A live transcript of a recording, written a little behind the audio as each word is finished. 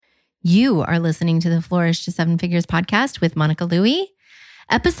You are listening to the Flourish to Seven Figures podcast with Monica Louie,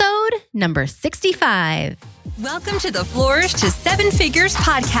 episode number 65. Welcome to the Flourish to Seven Figures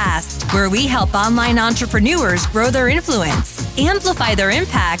podcast, where we help online entrepreneurs grow their influence, amplify their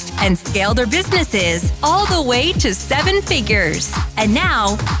impact, and scale their businesses all the way to seven figures. And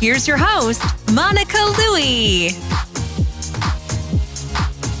now, here's your host, Monica Louie.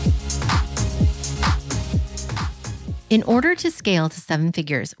 In order to scale to seven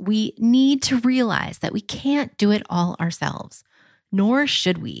figures, we need to realize that we can't do it all ourselves, nor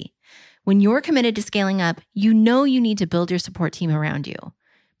should we. When you're committed to scaling up, you know you need to build your support team around you.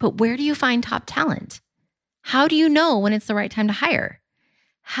 But where do you find top talent? How do you know when it's the right time to hire?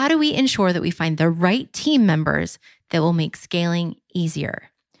 How do we ensure that we find the right team members that will make scaling easier?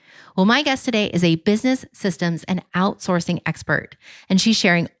 Well, my guest today is a business systems and outsourcing expert, and she's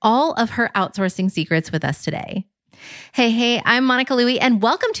sharing all of her outsourcing secrets with us today. Hey, I'm Monica Louie, and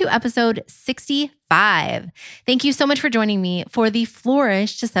welcome to episode 65. Thank you so much for joining me for the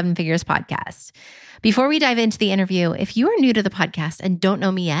Flourish to Seven Figures podcast. Before we dive into the interview, if you are new to the podcast and don't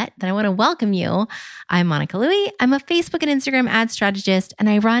know me yet, then I want to welcome you. I'm Monica Louie. I'm a Facebook and Instagram ad strategist, and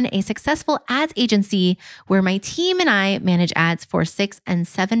I run a successful ads agency where my team and I manage ads for 6- and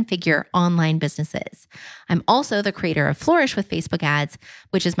 7-figure online businesses. I'm also the creator of Flourish with Facebook Ads,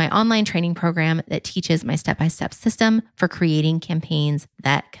 which is my online training program that teaches my step-by-step system for creating campaigns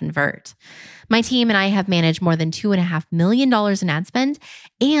that convert. My team and I have managed more than $2.5 million in ad spend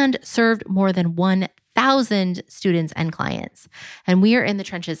and served more than 1,000 students and clients. And we are in the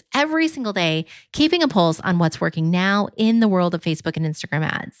trenches every single day, keeping a pulse on what's working now in the world of Facebook and Instagram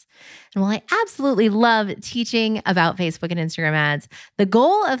ads. And while I absolutely love teaching about Facebook and Instagram ads, the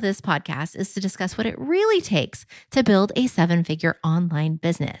goal of this podcast is to discuss what it really takes to build a 7-figure online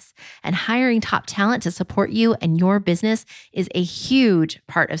business. And hiring top talent to support you and your business is a huge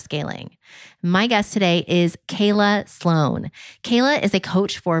part of scaling. My guest today is Kayla Sloan. Kayla is a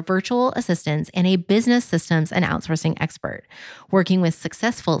coach for virtual assistants and a business systems and outsourcing expert, working with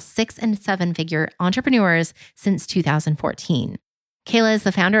successful 6- and 7-figure entrepreneurs since 2014. Kayla is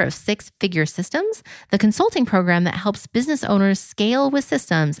the founder of 6-Figure Systems, the consulting program that helps business owners scale with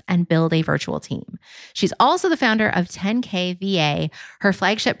systems and build a virtual team. She's also the founder of 10K VA, her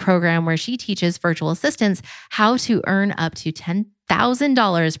flagship program where she teaches virtual assistants how to earn up to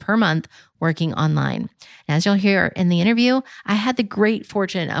 $10,000 per month working online. And as you'll hear in the interview, I had the great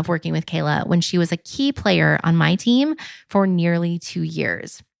fortune of working with Kayla when she was a key player on my team for nearly 2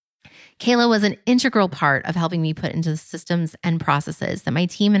 years. Kayla was an integral part of helping me put into the systems and processes that my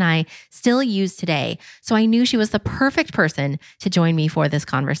team and I still use today. So I knew she was the perfect person to join me for this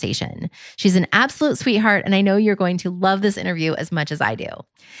conversation. She's an absolute sweetheart, and I know you're going to love this interview as much as I do.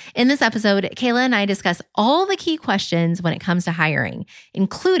 In this episode, Kayla and I discuss all the key questions when it comes to hiring,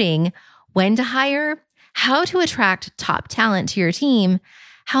 including when to hire, how to attract top talent to your team,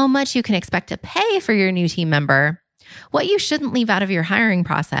 how much you can expect to pay for your new team member, what you shouldn't leave out of your hiring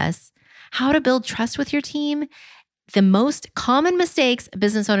process, how to build trust with your team, the most common mistakes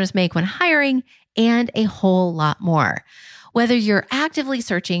business owners make when hiring, and a whole lot more. Whether you're actively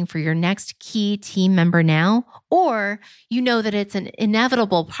searching for your next key team member now, or you know that it's an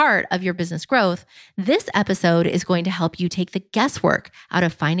inevitable part of your business growth, this episode is going to help you take the guesswork out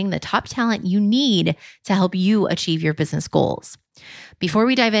of finding the top talent you need to help you achieve your business goals. Before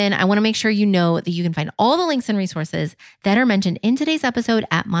we dive in, I want to make sure you know that you can find all the links and resources that are mentioned in today's episode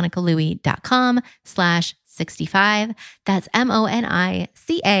at monicalouie.com/65. That's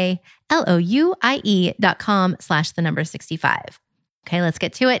MonicaLouie.com/65. Okay, let's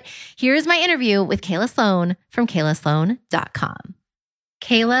get to it. Here's my interview with Kayla Sloan from KaylaSloan.com.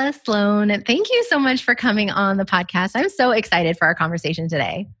 Kayla Sloan, thank you so much for coming on the podcast. I'm so excited for our conversation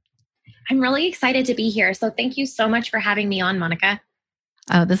today. I'm really excited to be here. So thank you so much for having me on, Monica.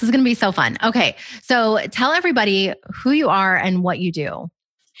 Oh, this is going to be so fun. Okay. So tell everybody who you are and what you do.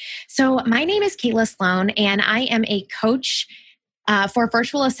 So my name is Kayla Sloan, and I am a coach for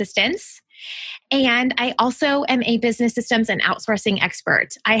virtual assistants. And I also am a business systems and outsourcing expert.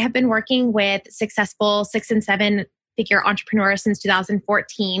 I have been working with successful 6- and 7-figure entrepreneurs since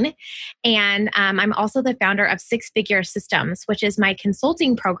 2014. And I'm also the founder of 6-Figure Systems, which is my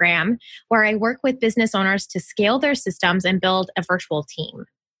consulting program where I work with business owners to scale their systems and build a virtual team.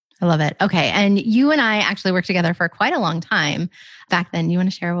 I love it. Okay. And you and I actually worked together for quite a long time back then. You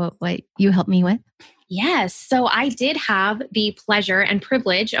want to share what you helped me with? Yes. So I did have the pleasure and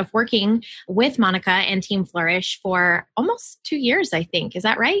privilege of working with Monica and Team Flourish for almost 2 years, I think. Is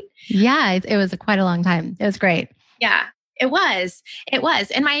that right? Yeah, it was quite a long time. It was great. Yeah. It was.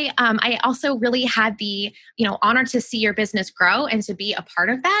 And I also really had the, honor to see your business grow and to be a part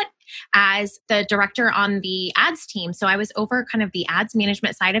of that. as the director on the ads team. So I was over kind of the ads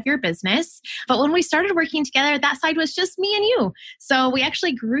management side of your business. But when we started working together, that side was just me and you. So we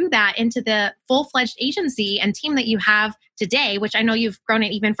actually grew that into the full-fledged agency and team that you have today, which I know you've grown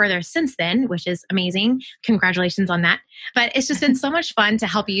it even further since then, which is amazing. Congratulations on that. But it's just been so much fun to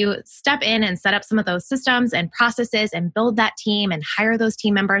help you step in and set up some of those systems and processes and build that team and hire those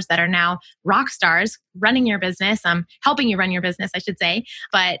team members that are now rock stars running your business, helping you run your business, I should say,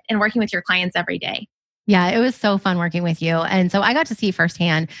 and working with your clients every day. Yeah, it was so fun working with you. And so I got to see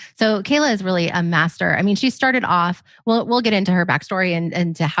firsthand. So Kayla is really a master. I mean, she started off, we'll get into her backstory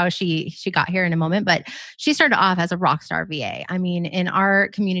and to how she got here in a moment, but she started off as a rock star VA. I mean, in our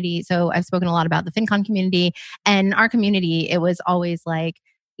community, so I've spoken a lot about the FinCon community, and our community, it was always like,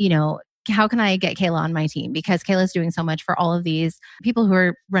 how can I get Kayla on my team? Because Kayla's doing so much for all of these people who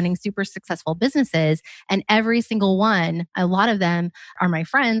are running super successful businesses. And every single one, a lot of them are my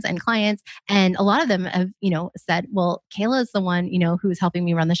friends and clients. And a lot of them have, said, well, Kayla is the one, who's helping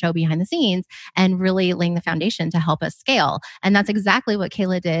me run the show behind the scenes and really laying the foundation to help us scale. And that's exactly what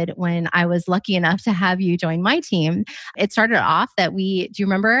Kayla did when I was lucky enough to have you join my team. It started off that do you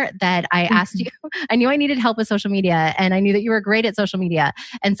remember that I asked you, I knew I needed help with social media and I knew that you were great at social media.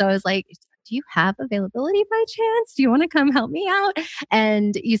 And so I was like, do you have availability by chance? Do you want to come help me out?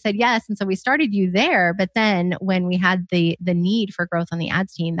 And you said yes. And so we started you there. But then when we had the need for growth on the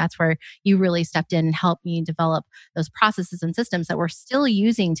ads team, that's where you really stepped in and helped me develop those processes and systems that we're still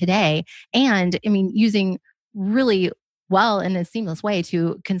using today. And I mean, using really well in a seamless way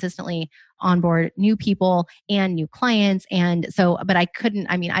to consistently onboard new people and new clients. And so, but I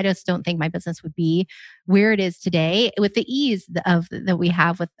just don't think my business would be where it is today with the ease that we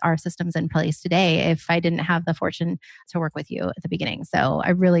have with our systems in place today if I didn't have the fortune to work with you at the beginning. So I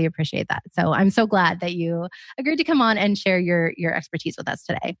really appreciate that. So I'm so glad that you agreed to come on and share your expertise with us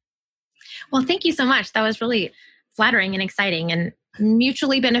today. Well, thank you so much. That was really flattering and exciting and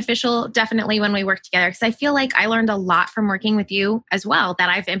mutually beneficial, definitely, when we work together, because I feel like I learned a lot from working with you as well that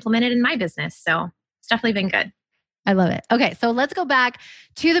I've implemented in my business. So it's definitely been good. I love it. Okay, so let's go back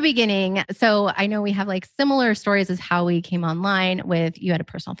to the beginning. So I know we have like similar stories as how we came online with you had a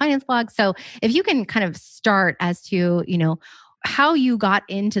personal finance blog. So if you can kind of start as to, how you got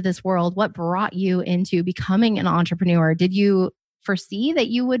into this world, what brought you into becoming an entrepreneur? Did you foresee that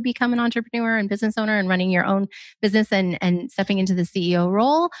you would become an entrepreneur and business owner and running your own business and stepping into the CEO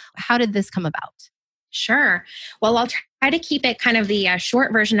role? How did this come about? Sure. Well, I'll try to keep it kind of the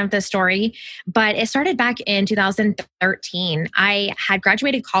short version of the story, but it started back in 2013. I had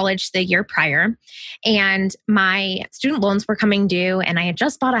graduated college the year prior and my student loans were coming due and I had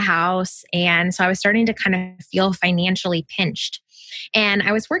just bought a house. And so I was starting to kind of feel financially pinched. And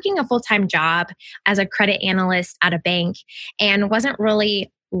I was working a full-time job as a credit analyst at a bank and wasn't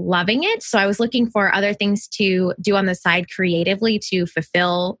really loving it. So I was looking for other things to do on the side creatively to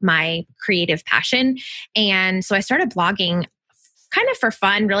fulfill my creative passion. And so I started blogging kind of for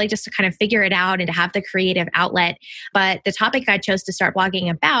fun, really just to kind of figure it out and to have the creative outlet. But the topic I chose to start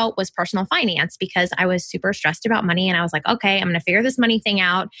blogging about was personal finance because I was super stressed about money. And I was like, okay, I'm going to figure this money thing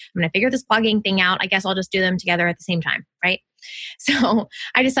out. I'm going to figure this blogging thing out. I guess I'll just do them together at the same time, right? So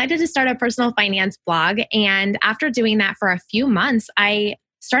I decided to start a personal finance blog. And after doing that for a few months, I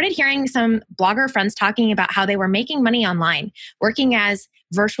started hearing some blogger friends talking about how they were making money online, working as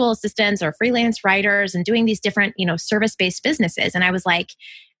virtual assistants or freelance writers and doing these different, service-based businesses. And I was like,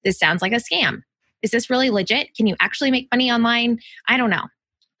 this sounds like a scam. Is this really legit? Can you actually make money online? I don't know.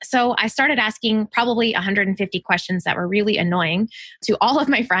 So I started asking probably 150 questions that were really annoying to all of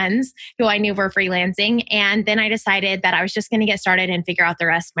my friends who I knew were freelancing. And then I decided that I was just going to get started and figure out the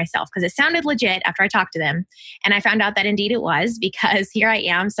rest myself because it sounded legit after I talked to them. And I found out that indeed it was because here I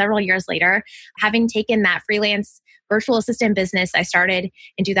am several years later, having taken that freelance virtual assistant business I started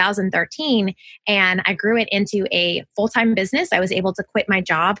in 2013 and I grew it into a full-time business. I was able to quit my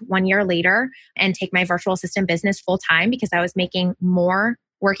job 1 year later and take my virtual assistant business full-time because I was making more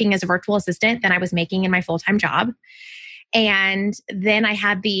working as a virtual assistant than I was making in my full-time job. And then I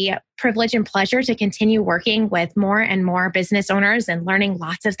had the privilege and pleasure to continue working with more and more business owners and learning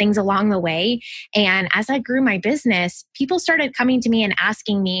lots of things along the way. And as I grew my business, people started coming to me and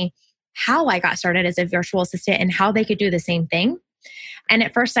asking me how I got started as a virtual assistant and how they could do the same thing. And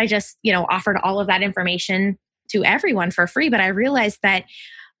at first I just, offered all of that information to everyone for free. But I realized that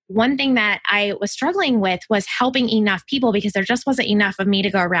one thing that I was struggling with was helping enough people because there just wasn't enough of me to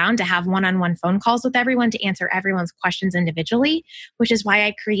go around to have one-on-one phone calls with everyone to answer everyone's questions individually, which is why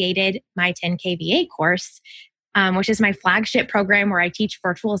I created my 10K VA course which is my flagship program where I teach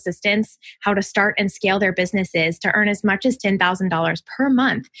virtual assistants how to start and scale their businesses to earn as much as $10,000 per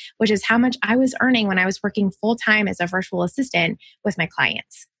month, which is how much I was earning when I was working full-time as a virtual assistant with my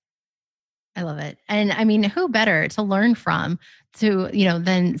clients. I love it. And I mean, who better to learn from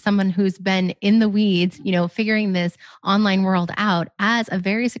than someone who's been in the weeds, figuring this online world out as a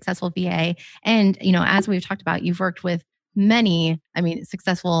very successful VA. And, as we've talked about, you've worked with many,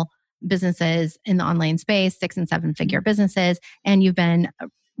 successful businesses in the online space, 6 and 7 figure businesses. And you've been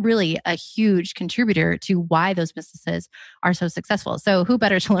really a huge contributor to why those businesses are so successful. So who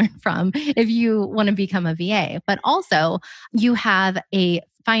better to learn from if you want to become a VA? But also you have a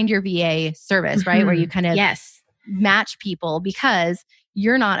Find Your VA service, right? Where you kind of match people because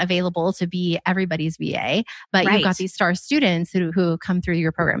you're not available to be everybody's VA, but you've got these star students who come through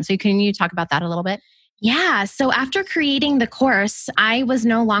your program. So can you talk about that a little bit? Yeah. So after creating the course, I was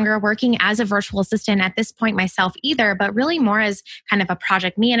no longer working as a virtual assistant at this point myself either, but really more as kind of a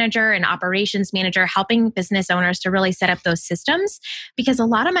project manager and operations manager, helping business owners to really set up those systems. Because a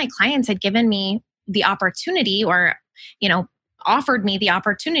lot of my clients had given me the opportunity or, offered me the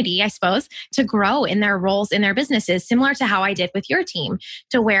opportunity, I suppose, to grow in their roles in their businesses, similar to how I did with your team,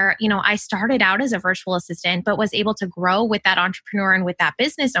 to where, I started out as a virtual assistant, but was able to grow with that entrepreneur and with that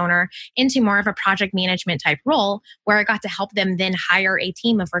business owner into more of a project management type role where I got to help them then hire a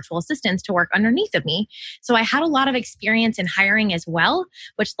team of virtual assistants to work underneath of me. So I had a lot of experience in hiring as well,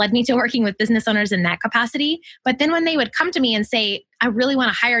 which led me to working with business owners in that capacity. But then when they would come to me and say, I really want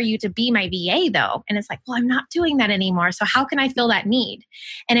to hire you to be my VA though. And it's like, well, I'm not doing that anymore. So how can I fill that need?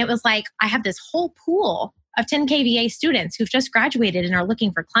 And it was like, I have this whole pool of 10K VA students who've just graduated and are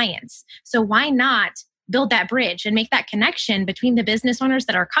looking for clients. So why not build that bridge and make that connection between the business owners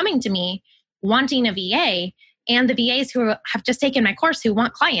that are coming to me wanting a VA and the VAs who have just taken my course who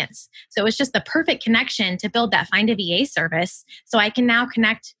want clients. So it's just the perfect connection to build that Find a VA service. So I can now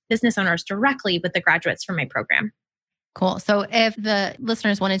connect business owners directly with the graduates from my program. Cool. So if the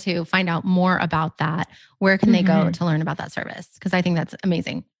listeners wanted to find out more about that, where can they go to learn about that service? Because I think that's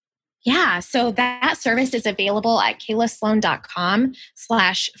amazing. Yeah. So that service is available at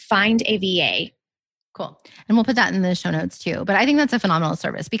kaylasloan.com/findava. Cool. And we'll put that in the show notes too. But I think that's a phenomenal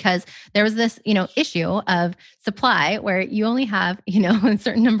service because there was this, issue of supply where you only have, a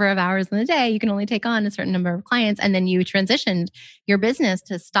certain number of hours in the day. You can only take on a certain number of clients. And then you transitioned your business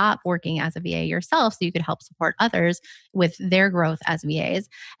to stop working as a VA yourself so you could help support others with their growth as VAs.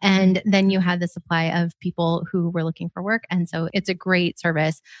 And then you had the supply of people who were looking for work. And so it's a great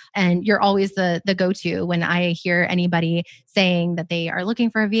service. And you're always the go-to when I hear anybody saying that they are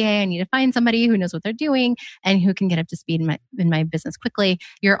looking for a VA. I need to find somebody who knows what they're doing and who can get up to speed in my business quickly.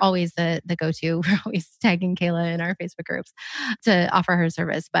 You're always the go-to. We're always tagging Kayla in our Facebook groups to offer her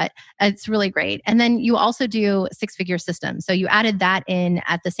service, but it's really great. And then you also do 6-figure systems. So you added that in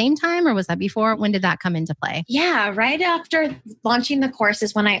at the same time, or was that before? When did that come into play? Yeah, right after launching the course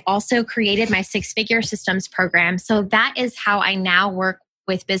is when I also created my 6-figure systems program. So that is how I now work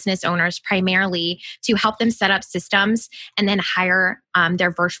with business owners primarily to help them set up systems and then hire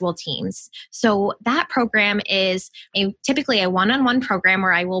their virtual teams. So that program is typically a one-on-one program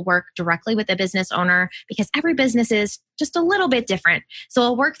where I will work directly with the business owner because every business is just a little bit different. So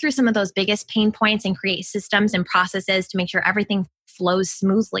I'll work through some of those biggest pain points and create systems and processes to make sure everything flows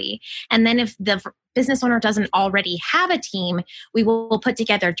smoothly. And then if the business owner doesn't already have a team, we will put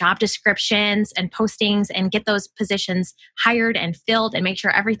together job descriptions and postings and get those positions hired and filled and make sure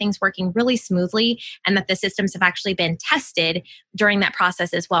everything's working really smoothly and that the systems have actually been tested during that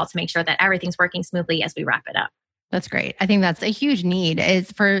process as well to make sure that everything's working smoothly as we wrap it up. That's great. I think that's a huge need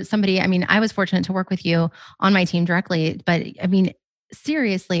is for somebody. I was fortunate to work with you on my team directly, but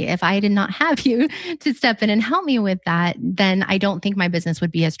seriously, if I did not have you to step in and help me with that, then I don't think my business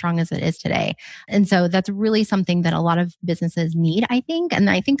would be as strong as it is today. And so that's really something that a lot of businesses need, I think. And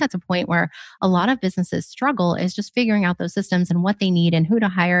I think that's a point where a lot of businesses struggle is just figuring out those systems and what they need and who to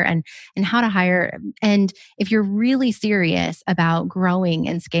hire and how to hire. And if you're really serious about growing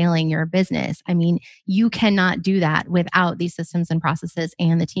and scaling your business, you cannot do that without these systems and processes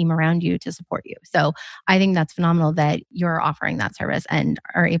and the team around you to support you. So I think that's phenomenal that you're offering that service and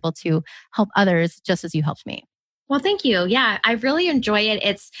are able to help others just as you helped me. Well, thank you. Yeah, I really enjoy it.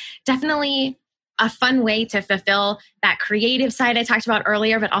 It's definitely a fun way to fulfill that creative side I talked about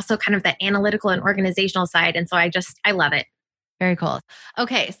earlier, but also kind of the analytical and organizational side. And so I love it. Very cool.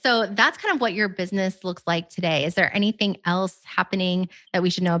 Okay, so that's kind of what your business looks like today. Is there anything else happening that we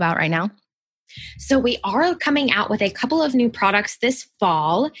should know about right now? So we are coming out with a couple of new products this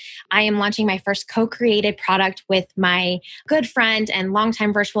fall. I am launching my first co-created product with my good friend and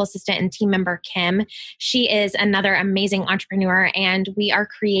longtime virtual assistant and team member, Kim. She is another amazing entrepreneur, and we are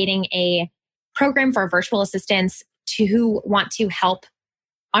creating a program for virtual assistants who want to help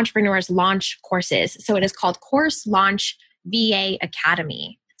entrepreneurs launch courses. So it is called Course Launch VA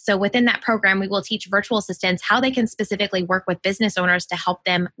Academy. So within that program, we will teach virtual assistants how they can specifically work with business owners to help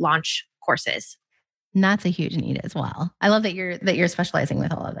them launch courses. And that's a huge need as well. I love that you're specializing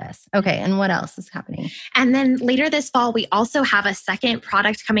with all of this. Okay, and what else is happening? And then later this fall, we also have a second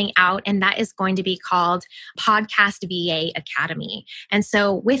product coming out, and that is going to be called Podcast VA Academy. And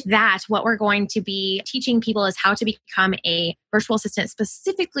so with that, what we're going to be teaching people is how to become a virtual assistant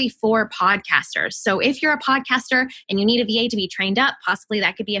specifically for podcasters. So if you're a podcaster and you need a VA to be trained up, possibly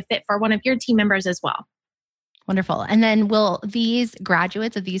that could be a fit for one of your team members as well. Wonderful. And then will these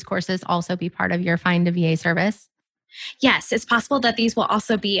graduates of these courses also be part of your Find a VA service? Yes, it's possible that these will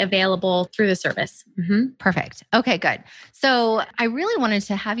also be available through the service. Mm-hmm. Perfect. Okay, good. So I really wanted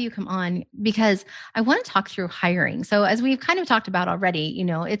to have you come on because I want to talk through hiring. So as we've kind of talked about already,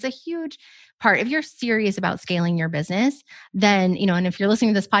 it's a huge part. If you're serious about scaling your business, then, and if you're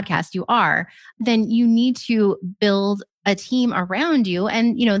listening to this podcast, you are, then you need to build a team around you.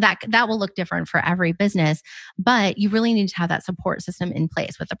 And, that will look different for every business, but you really need to have that support system in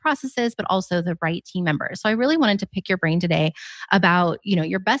place with the processes, but also the right team members. So I really wanted to pick your brain today about,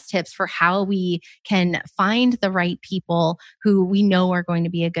 your best tips for how we can find the right people who we know are going to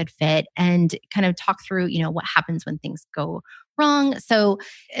be a good fit and kind of talk through, what happens when things go wrong. So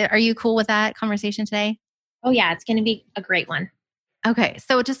are you cool with that conversation today? Oh yeah, it's going to be a great one. Okay.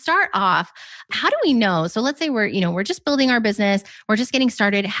 So to start off, how do we know? So let's say we're just building our business, we're just getting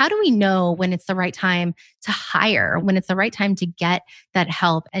started. How do we know when it's the right time to hire, when it's the right time to get that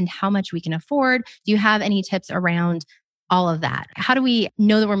help and how much we can afford? Do you have any tips around all of that? How do we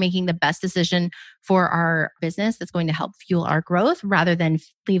know that we're making the best decision for our business that's going to help fuel our growth rather than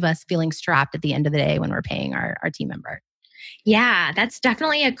leave us feeling strapped at the end of the day when we're paying our team member? Yeah, that's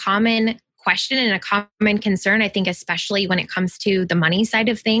definitely a common question and a common concern, I think, especially when it comes to the money side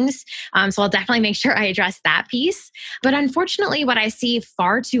of things. So I'll definitely make sure I address that piece. But unfortunately, what I see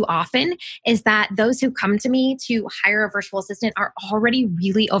far too often is that those who come to me to hire a virtual assistant are already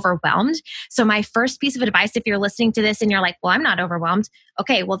really overwhelmed. So my first piece of advice, if you're listening to this and you're like, well, I'm not overwhelmed.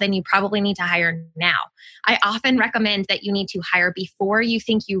 Okay, well, then you probably need to hire now. I often recommend that you need to hire before you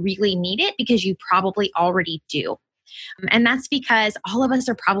think you really need it because you probably already do. And that's because all of us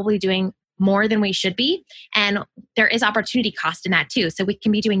are probably doing more than we should be. And there is opportunity cost in that too. So we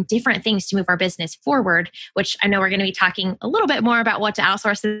can be doing different things to move our business forward, which I know we're going to be talking a little bit more about what to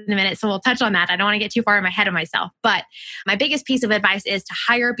outsource in a minute. So we'll touch on that. I don't want to get too far ahead of myself. But my biggest piece of advice is to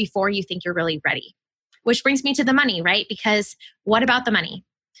hire before you think you're really ready. Which brings me to the money, right? Because what about the money?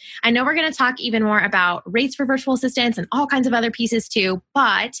 I know we're going to talk even more about rates for virtual assistants and all kinds of other pieces too.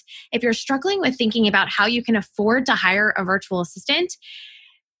 But if you're struggling with thinking about how you can afford to hire a virtual assistant,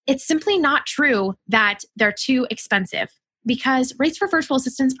 it's simply not true that they're too expensive because rates for virtual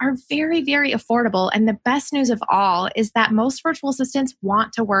assistants are very, very affordable. And the best news of all is that most virtual assistants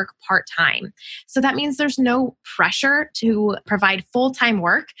want to work part-time. So that means there's no pressure to provide full-time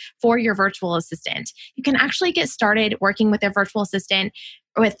work for your virtual assistant. You can actually get started working with a virtual assistant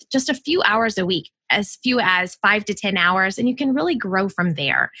with just a few hours a week, as few as 5 to 10 hours, and you can really grow from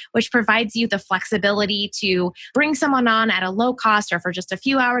there, which provides you the flexibility to bring someone on at a low cost or for just a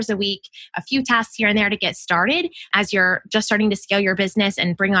few hours a week, a few tasks here and there to get started as you're just starting to scale your business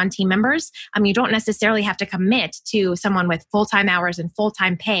and bring on team members. You don't necessarily have to commit to someone with full-time hours and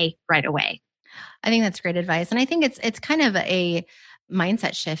full-time pay right away. I think that's great advice. And I think it's kind of a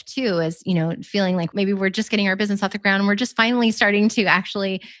mindset shift too, is, feeling like maybe we're just getting our business off the ground and we're just finally starting to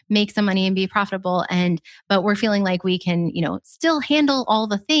actually make some money and be profitable. But we're feeling like we can, still handle all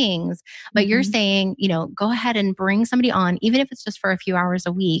the things, but you're saying, go ahead and bring somebody on, even if it's just for a few hours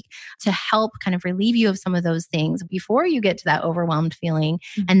a week to help kind of relieve you of some of those things before you get to that overwhelmed feeling.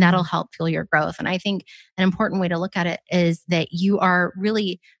 And that'll help fuel your growth. And I think an important way to look at it is that you are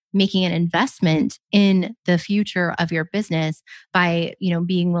really making an investment in the future of your business by,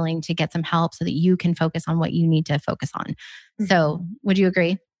 being willing to get some help so that you can focus on what you need to focus on. So would you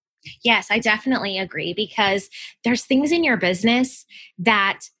agree? Yes, I definitely agree because there's things in your business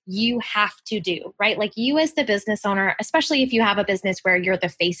that you have to do, right? Like you as the business owner, especially if you have a business where you're the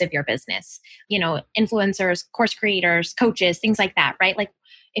face of your business, influencers, course creators, coaches, things like that, right? Like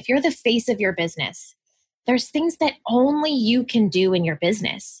if you're the face of your business, there's things that only you can do in your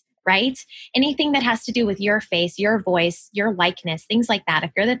business. right? Anything that has to do with your face, your voice, your likeness, things like that.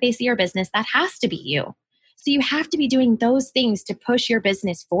 If you're the face of your business, that has to be you. So you have to be doing those things to push your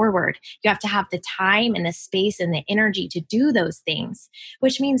business forward. You have to have the time and the space and the energy to do those things,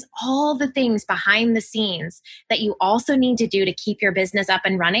 which means all the things behind the scenes that you also need to do to keep your business up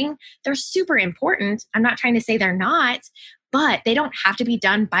and running, they're super important. I'm not trying to say they're not, but they don't have to be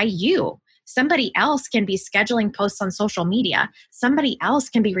done by you. Somebody else can be scheduling posts on social media. Somebody else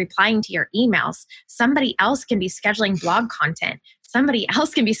can be replying to your emails. Somebody else can be scheduling blog content. Somebody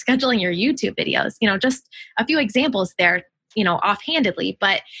else can be scheduling your YouTube videos. Just a few examples there, offhandedly,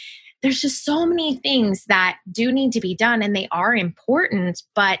 but there's just so many things that do need to be done, and they are important,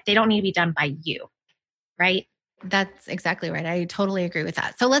 but they don't need to be done by you, right? That's exactly right. I totally agree with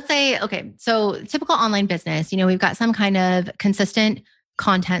that. So let's say, okay, so typical online business, we've got some kind of consistent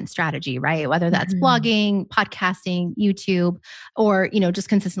content strategy, right? Whether that's blogging, podcasting, YouTube, or, just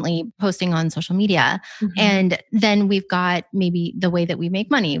consistently posting on social media. And then we've got maybe the way that we make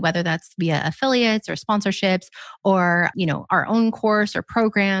money, whether that's via affiliates or sponsorships or, our own course or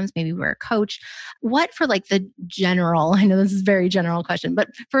programs, maybe we're a coach. What for like the general, I know this is a very general question, but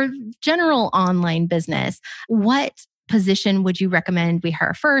for general online business, what position would you recommend we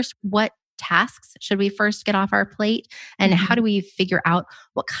hire first? What tasks should we first get off our plate? And how do we figure out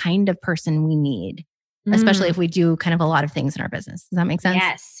what kind of person we need, especially if we do kind of a lot of things in our business? Does that make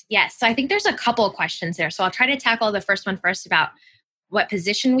sense? Yes. So I think there's a couple of questions there. So I'll try to tackle the first one first about what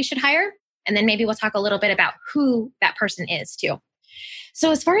position we should hire. And then maybe we'll talk a little bit about who that person is too. So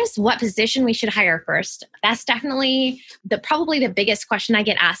as far as what position we should hire first, that's definitely probably the biggest question I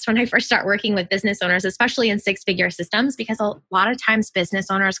get asked when I first start working with business owners, especially in six-figure systems, because a lot of times business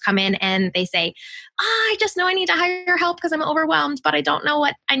owners come in and they say, I just know I need to hire help because I'm overwhelmed, but I don't know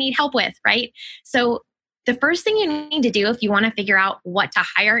what I need help with, right? So the first thing you need to do if you want to figure out what to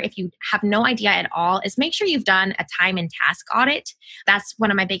hire, if you have no idea at all, is make sure you've done a time and task audit. That's one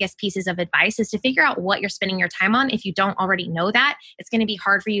of my biggest pieces of advice, is to figure out what you're spending your time on. If you don't already know that, it's going to be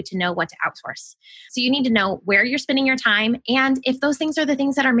hard for you to know what to outsource. So you need to know where you're spending your time and if those things are the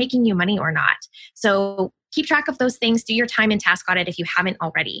things that are making you money or not. So keep track of those things. Do your time and task audit if you haven't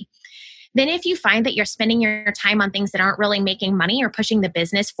already. Then if you find that you're spending your time on things that aren't really making money or pushing the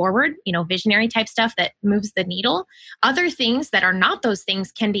business forward, visionary type stuff that moves the needle, other things that are not those things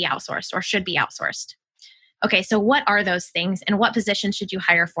can be outsourced or should be outsourced. Okay, so what are those things and what position should you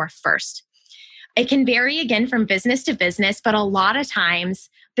hire for first? It can vary again from business to business, but a lot of times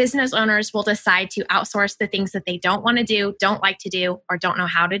business owners will decide to outsource the things that they don't want to do, don't like to do, or don't know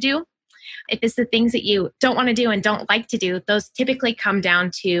how to do. If it's the things that you don't want to do and don't like to do, those typically come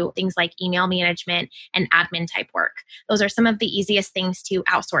down to things like email management and admin type work. Those are some of the easiest things to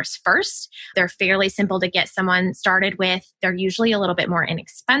outsource first. They're fairly simple to get someone started with. They're usually a little bit more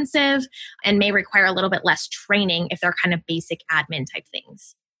inexpensive and may require a little bit less training if they're kind of basic admin type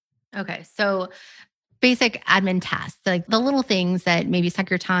things. Okay. So basic admin tasks, like the little things that maybe suck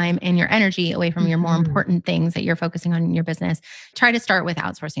your time and your energy away from your more important things that you're focusing on in your business. Try to start with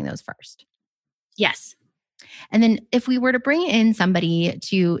outsourcing those first. Yes. And then if we were to bring in somebody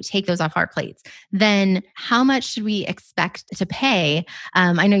to take those off our plates, then how much should we expect to pay?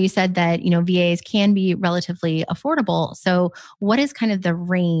 I know you said that, VAs can be relatively affordable. So what is kind of the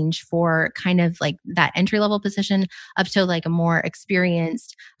range for kind of like that entry-level position up to like a more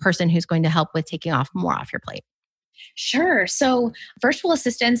experienced person who's going to help with taking off more off your plate? Sure. So virtual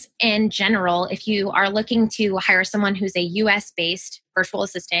assistants in general, if you are looking to hire someone who's a US-based virtual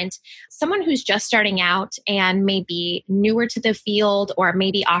assistant, someone who's just starting out and maybe newer to the field or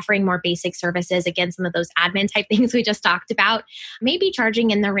maybe offering more basic services, again, some of those admin type things we just talked about, maybe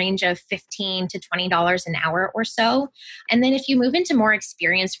charging in the range of $15 to $20 an hour or so. And then if you move into more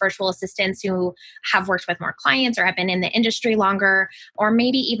experienced virtual assistants who have worked with more clients or have been in the industry longer, or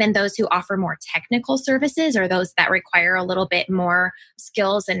maybe even those who offer more technical services or those that require a little bit more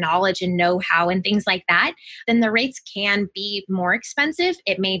skills and knowledge and know-how and things like that, then the rates can be more expensive.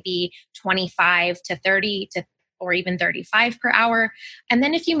 It may be 25 to 30 to or even 35 per hour. And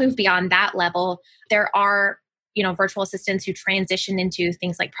then if you move beyond that level, there are virtual assistants who transition into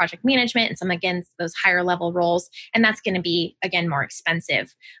things like project management and some, again, those higher level roles. And that's going to be, again, more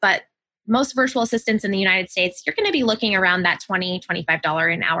expensive. But most virtual assistants in the United States, you're going to be looking around that $20,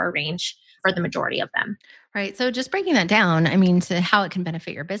 $25 an hour range for the majority of them. Right. So just breaking that down, to how it can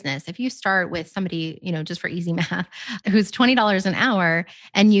benefit your business. If you start with somebody, just for easy math, who's $20 an hour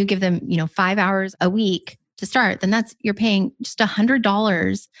and you give them, 5 hours a week to start, then you're paying just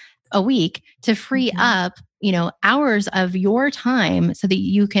 $100 a week to free up hours of your time so that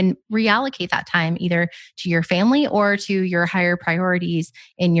you can reallocate that time either to your family or to your higher priorities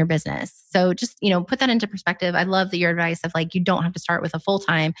in your business. So just, put that into perspective. I love that your advice of like, you don't have to start with a full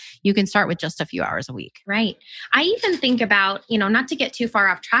time. You can start with just a few hours a week. Right. I even think about, not to get too far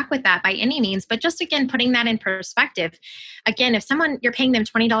off track with that by any means, but just again, putting that in perspective. Again, if you're paying them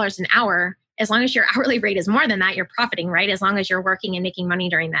 $20 an hour, as long as your hourly rate is more than that, you're profiting, right? As long as you're working and making money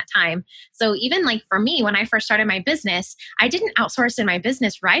during that time. So even like for me, when I first started my business, I didn't outsource in my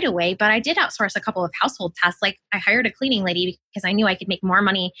business right away, but I did outsource a couple of household tasks. Like I hired a cleaning lady because I knew I could make more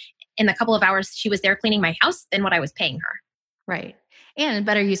money in the couple of hours she was there cleaning my house than what I was paying her. Right. And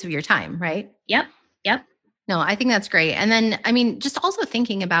better use of your time, right? Yep. No, I think that's great. And then, just also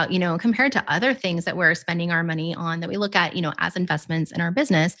thinking about, compared to other things that we're spending our money on that we look at, as investments in our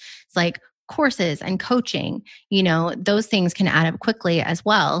business, it's like courses and coaching, those things can add up quickly as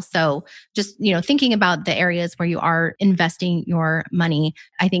well. So just, thinking about the areas where you are investing your money,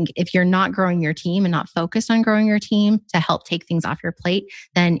 I think if you're not growing your team and not focused on growing your team to help take things off your plate,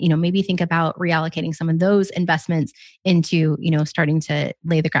 then, maybe think about reallocating some of those investments into, starting to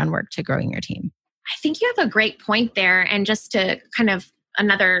lay the groundwork to growing your team. I think you have a great point there. And just to kind of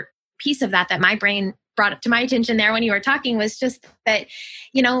another piece of that my brain brought up to my attention there when you were talking was just that,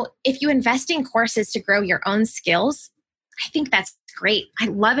 if you invest in courses to grow your own skills, I think that's great. I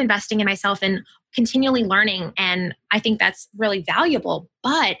love investing in myself and continually learning. And I think that's really valuable,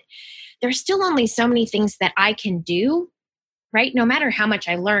 but there's still only so many things that I can do, right? No matter how much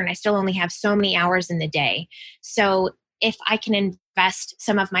I learn, I still only have so many hours in the day. So if I can invest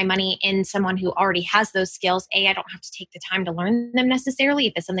some of my money in someone who already has those skills, A, I don't have to take the time to learn them necessarily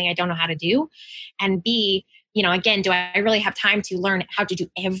if it's something I don't know how to do. And B, again, do I really have time to learn how to do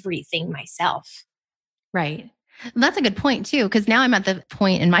everything myself? Right. That's a good point too, because now I'm at the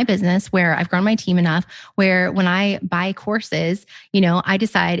point in my business where I've grown my team enough where when I buy courses, I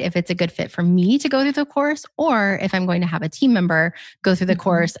decide if it's a good fit for me to go through the course or if I'm going to have a team member go through the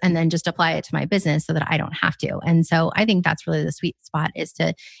course and then just apply it to my business so that I don't have to. And so I think that's really the sweet spot is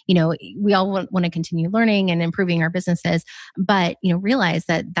to, we all want to continue learning and improving our businesses, but, realize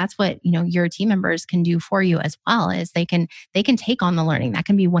that that's what, your team members can do for you as well is they can take on the learning. That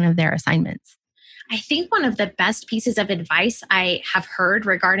can be one of their assignments. I think one of the best pieces of advice I have heard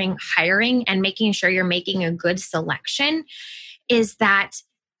regarding hiring and making sure you're making a good selection is that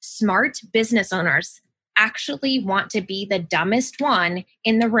smart business owners actually want to be the dumbest one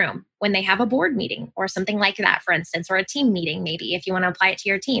in the room when they have a board meeting or something like that, for instance, or a team meeting, maybe if you want to apply it to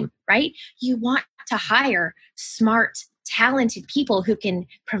your team, right? You want to hire smart, talented people who can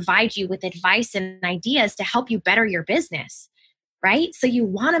provide you with advice and ideas to help you better your business. Right? So you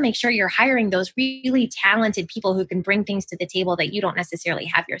want to make sure you're hiring those really talented people who can bring things to the table that you don't necessarily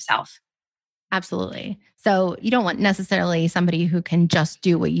have yourself. Absolutely. So you don't want necessarily somebody who can just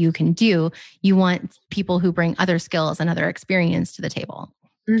do what you can do. You want people who bring other skills and other experience to the table.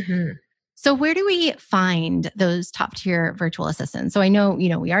 Mm-hmm. So where do we find those top tier virtual assistants? So I know,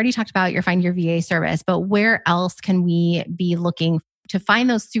 we already talked about your Find Your VA service, but where else can we be looking to find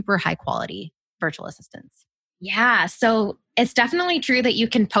those super high quality virtual assistants? Yeah. So it's definitely true that you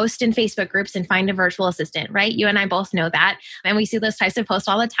can post in Facebook groups and find a virtual assistant, right? You and I both know that. And we see those types of posts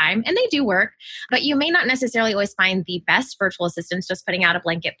all the time and they do work, but you may not necessarily always find the best virtual assistants just putting out a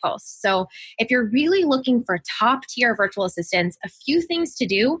blanket post. So if you're really looking for top tier virtual assistants, a few things to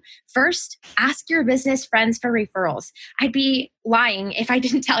do. First, ask your business friends for referrals. I'd be lying if I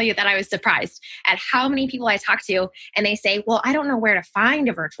didn't tell you that I was surprised at how many people I talk to and they say, well, I don't know where to find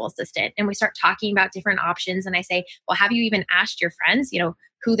a virtual assistant. And we start talking about different options. And I say, well, have you even asked your friends,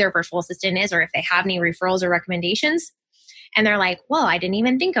 who their virtual assistant is or if they have any referrals or recommendations? And they're like, well, I didn't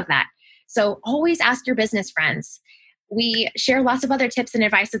even think of that. So always ask your business friends. We share lots of other tips and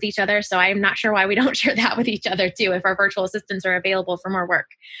advice with each other. So I'm not sure why we don't share that with each other too, if our virtual assistants are available for more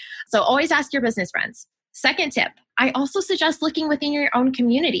work. So always ask your business friends. Second tip, I also suggest looking within your own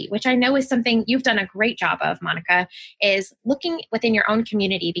community, which I know is something you've done a great job of, Monica, is looking within your own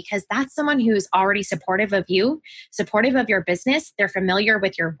community because that's someone who's already supportive of you, supportive of your business. They're familiar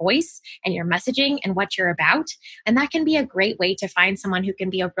with your voice and your messaging and what you're about. And that can be a great way to find someone who can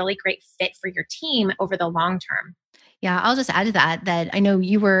be a really great fit for your team over the long term. Yeah, I'll just add to that I know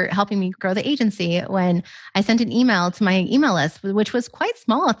you were helping me grow the agency when I sent an email to my email list, which was quite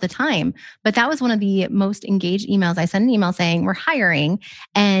small at the time, but that was one of the most engaged emails. I sent an email saying we're hiring,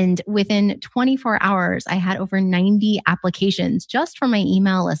 and within 24 hours, I had over 90 applications just from my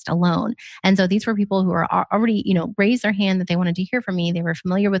email list alone. And so these were people who are already, raised their hand that they wanted to hear from me. They were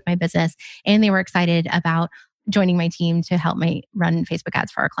familiar with my business and they were excited about joining my team to help me run Facebook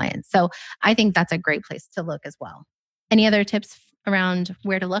ads for our clients. So I think that's a great place to look as well. Any other tips around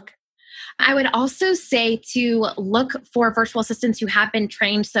where to look? I would also say to look for virtual assistants who have been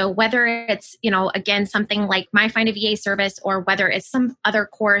trained. So whether it's, again, something like my Find a VA service, or whether it's some other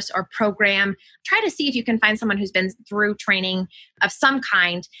course or program, try to see if you can find someone who's been through training of some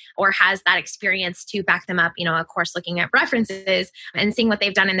kind or has that experience to back them up. Of course, looking at references and seeing what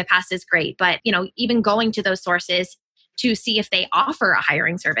they've done in the past is great. But, even going to those sources to see if they offer a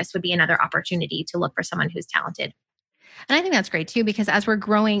hiring service would be another opportunity to look for someone who's talented. And I think that's great too, because as we're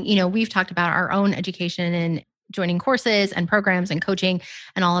growing, we've talked about our own education and joining courses and programs and coaching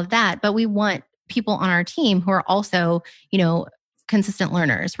and all of that. But we want people on our team who are also, consistent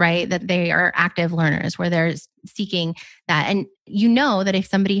learners, right? That they are active learners where they're seeking that. And that if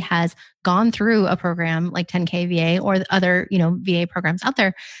somebody has gone through a program like 10K VA or other, VA programs out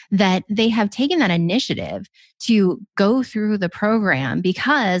there, that they have taken that initiative to go through the program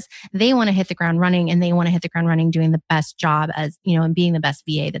because they want to hit the ground running, and they want to hit the ground running doing the best job as, and being the best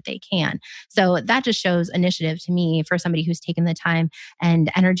VA that they can. So that just shows initiative to me for somebody who's taken the time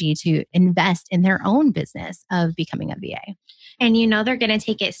and energy to invest in their own business of becoming a VA. And they're going to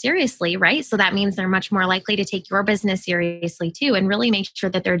take it seriously, right? So that means they're much more likely to take your business seriously too, and really make sure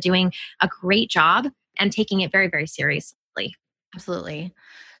that they're doing a great job and taking it very, very seriously. Absolutely.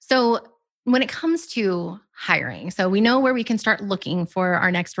 So when it comes to hiring, so we know where we can start looking for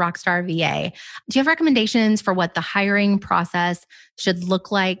our next rockstar VA. Do you have recommendations for what the hiring process should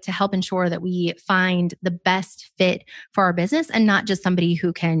look like to help ensure that we find the best fit for our business, and not just somebody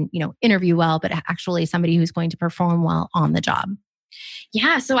who can, interview well, but actually somebody who's going to perform well on the job?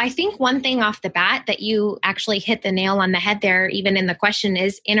 Yeah. So I think one thing off the bat that you actually hit the nail on the head there, even in the question,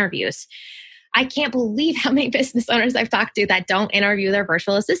 is interviews. I can't believe how many business owners I've talked to that don't interview their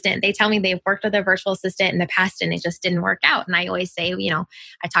virtual assistant. They tell me they've worked with a virtual assistant in the past and it just didn't work out. And I always say,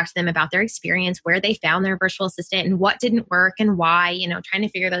 I talk to them about their experience, where they found their virtual assistant and what didn't work and why, trying to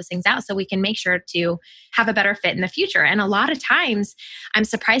figure those things out so we can make sure to have a better fit in the future. And a lot of times I'm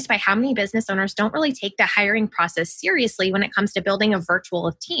surprised by how many business owners don't really take the hiring process seriously when it comes to building a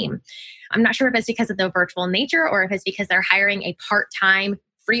virtual team. I'm not sure if it's because of the virtual nature or if it's because they're hiring a part-time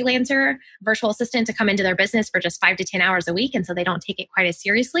freelancer virtual assistant to come into their business for just 5 to 10 hours a week. And so they don't take it quite as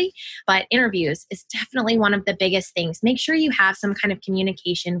seriously. But interviews is definitely one of the biggest things. Make sure you have some kind of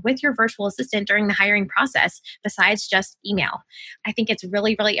communication with your virtual assistant during the hiring process besides just email. I think it's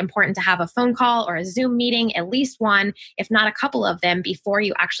really, really important to have a phone call or a Zoom meeting, at least one, if not a couple of them, before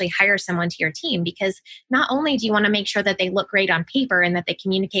you actually hire someone to your team. Because not only do you want to make sure that they look great on paper and that they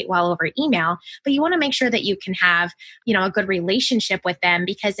communicate well over email, but you want to make sure that you can have, a good relationship with them,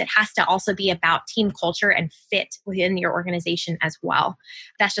 because it has to also be about team culture and fit within your organization as well.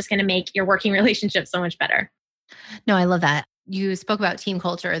 That's just going to make your working relationship so much better. No, I love that. You spoke about team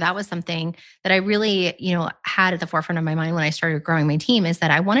culture. That was something that I really, had at the forefront of my mind when I started growing my team, is that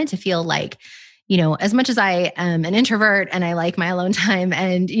I wanted to feel like, as much as I am an introvert and I like my alone time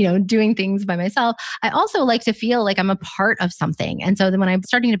and, doing things by myself, I also like to feel like I'm a part of something. And so then when I'm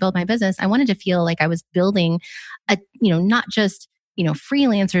starting to build my business, I wanted to feel like I was building not just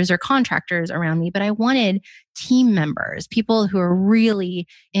freelancers or contractors around me, but I wanted team members, people who are really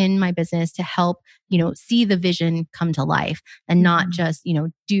in my business to help, see the vision come to life, and not just,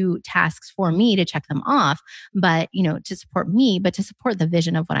 do tasks for me to check them off, but, to support me, but to support the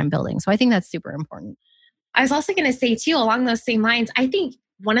vision of what I'm building. So I think that's super important. I was also going to say too, along those same lines, I think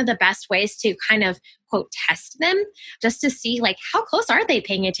one of the best ways to kind of quote test them, just to see like how close are they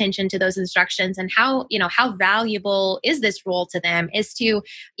paying attention to those instructions, and how valuable is this role to them, is to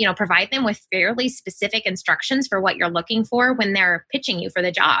provide them with fairly specific instructions for what you're looking for when they're pitching you for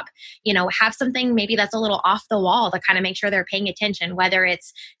the job. Have something maybe that's a little off the wall to kind of make sure they're paying attention, whether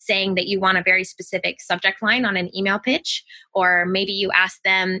it's saying that you want a very specific subject line on an email pitch, or maybe you ask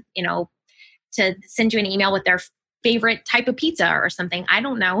them to send you an email with their favorite type of pizza or something. I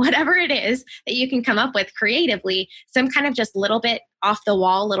don't know, whatever it is that you can come up with creatively, some kind of just little bit off the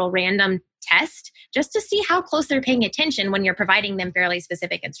wall, little random test, just to see how close they're paying attention when you're providing them fairly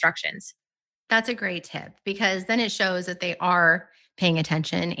specific instructions. That's a great tip, because then it shows that they are paying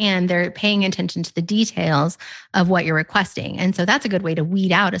attention and they're paying attention to the details of what you're requesting. And so that's a good way to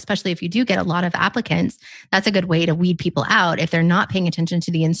weed out, especially if you do get a lot of applicants. That's a good way to weed people out. If they're not paying attention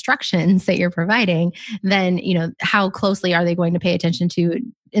to the instructions that you're providing, then, how closely are they going to pay attention to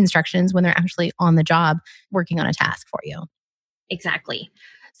instructions when they're actually on the job working on a task for you? Exactly.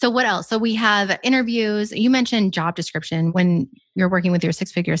 So what else? So we have interviews. You mentioned job description. When you're working with your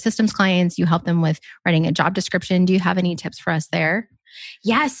 6-figure systems clients, you help them with writing a job description. Do you have any tips for us there?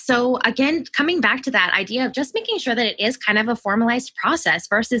 Yes. So again, coming back to that idea of just making sure that it is kind of a formalized process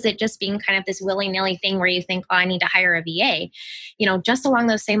versus it just being kind of this willy-nilly thing where you think, oh, I need to hire a VA. Just along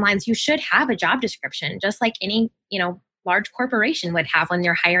those same lines, you should have a job description, just like any, large corporation would have when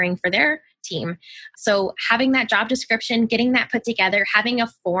they're hiring for their team. So having that job description, getting that put together, having a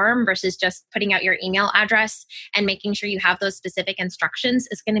form versus just putting out your email address and making sure you have those specific instructions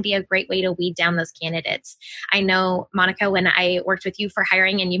is going to be a great way to weed down those candidates. I know, Monica, when I worked with you for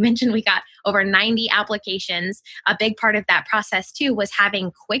hiring and you mentioned we got over 90 applications, a big part of that process too was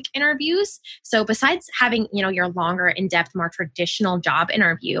having quick interviews. So besides having, your longer, in-depth, more traditional job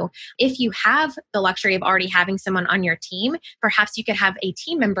interview, if you have the luxury of already having someone on your team, perhaps you could have a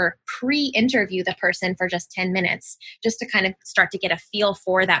team member pre-interview the person for just 10 minutes, just to kind of start to get a feel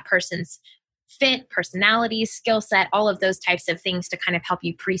for that person's fit, personality, skill set, all of those types of things to kind of help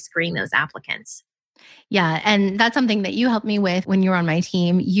you pre-screen those applicants. Yeah. And that's something that you helped me with when you were on my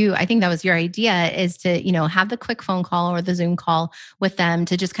team. I think that was your idea, is to, have the quick phone call or the Zoom call with them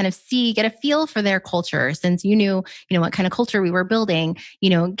to just kind of get a feel for their culture, since you knew, what kind of culture we were building,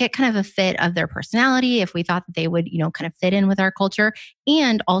 get kind of a fit of their personality, if we thought that they would, kind of fit in with our culture.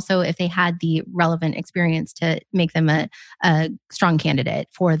 And also if they had the relevant experience to make them a strong candidate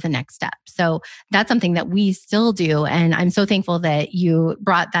for the next step. So that's something that we still do. And I'm so thankful that you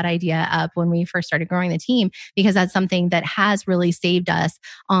brought that idea up when we first started growing the team, because that's something that has really saved us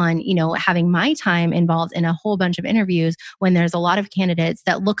on, having my time involved in a whole bunch of interviews. When there's a lot of candidates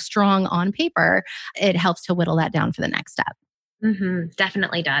that look strong on paper, it helps to whittle that down for the next step. Mm-hmm,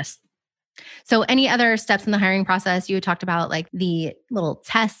 definitely does. So any other steps in the hiring process? You talked about like the little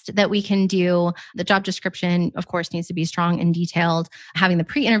test that we can do. The job description, of course, needs to be strong and detailed, having the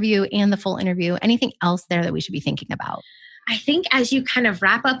pre-interview and the full interview. Anything else there that we should be thinking about? I think as you kind of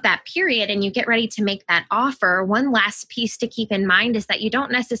wrap up that period and you get ready to make that offer, one last piece to keep in mind is that you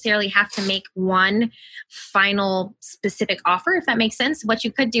don't necessarily have to make one final specific offer, if that makes sense. What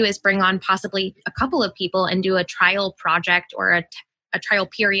you could do is bring on possibly a couple of people and do a trial project or a trial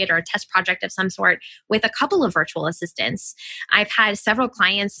period or a test project of some sort with a couple of virtual assistants. I've had several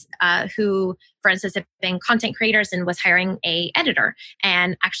clients who, for instance, have been content creators and was hiring a editor,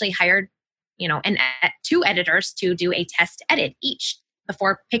 and actually hired two editors to do a test edit each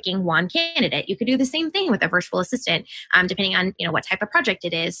before picking one candidate. You could do the same thing with a virtual assistant, depending on what type of project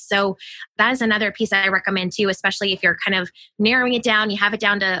it is. So that is another piece I recommend too, especially if you're kind of narrowing it down, you have it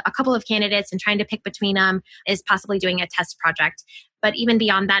down to a couple of candidates and trying to pick between them, is possibly doing a test project. But even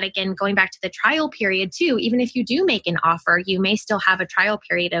beyond that, again, going back to the trial period too, even if you do make an offer, you may still have a trial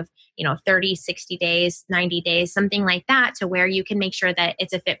period of 30, 60 days, 90 days, something like that, to where you can make sure that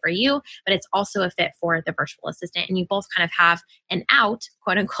it's a fit for you, but it's also a fit for the virtual assistant. And you both kind of have an out,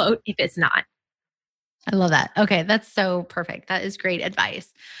 quote unquote, if it's not. I love that. Okay, that's so perfect. That is great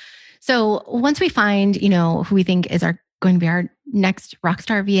advice. So once we find, who we think is going to be our next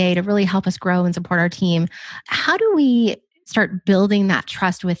rockstar VA to really help us grow and support our team, how do we start building that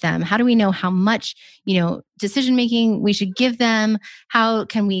trust with them? How do we know how much, decision-making we should give them? How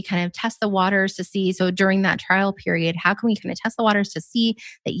can we kind of test the waters to see? So during that trial period, how can we kind of test the waters to see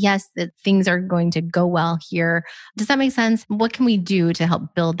that, yes, that things are going to go well here? Does that make sense? What can we do to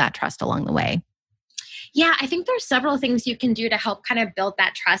help build that trust along the way? Yeah, I think there's several things you can do to help kind of build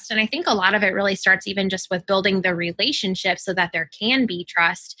that trust. And I think a lot of it really starts even just with building the relationship so that there can be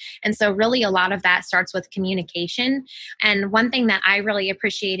trust. And so really a lot of that starts with communication. And one thing that I really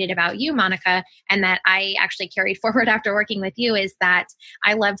appreciated about you, Monica, and that I actually carried forward after working with you, is that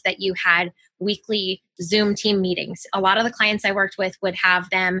I loved that you had weekly Zoom team meetings. A lot of the clients I worked with would have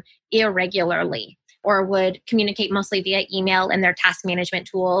them irregularly, or would communicate mostly via email and their task management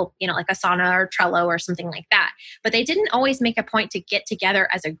tool, like Asana or Trello or something like that. But they didn't always make a point to get together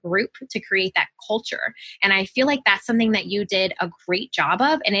as a group to create that culture. And I feel like that's something that you did a great job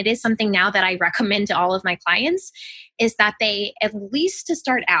of. And it is something now that I recommend to all of my clients, is that they, at least to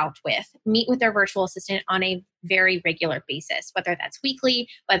start out with, meet with their virtual assistant on a very regular basis, whether that's weekly,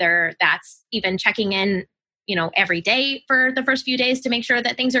 whether that's even checking in every day for the first few days to make sure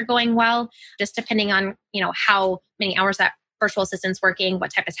that things are going well, just depending on, how many hours that virtual assistant's working,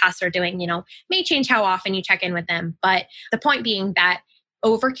 what type of tasks they're doing, may change how often you check in with them. But the point being that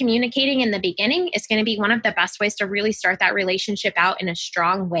over communicating in the beginning is going to be one of the best ways to really start that relationship out in a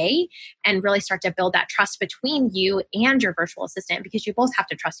strong way and really start to build that trust between you and your virtual assistant, because you both have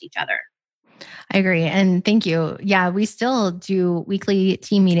to trust each other. I agree. And thank you. Yeah, we still do weekly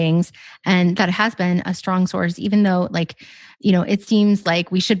team meetings, and that has been a strong source, even though it seems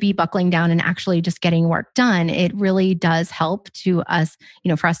like we should be buckling down and actually just getting work done. It really does help to us,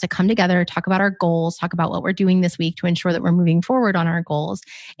 for us to come together, talk about our goals, talk about what we're doing this week to ensure that we're moving forward on our goals.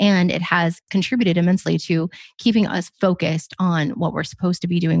 And it has contributed immensely to keeping us focused on what we're supposed to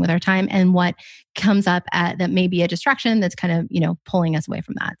be doing with our time and what comes up that may be a distraction that's kind of, pulling us away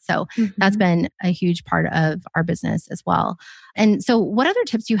from that. So that's been a huge part of our business as well. And so what other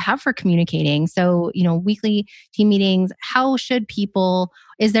tips do you have for communicating? So, weekly team meetings, how should people,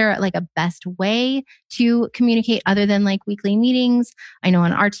 is there like a best way to communicate other than like weekly meetings? I know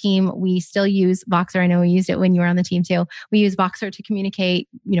on our team, we still use Voxer. I know we used it when you were on the team too. We use Voxer to communicate,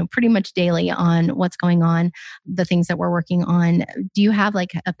 pretty much daily on what's going on, the things that we're working on. Do you have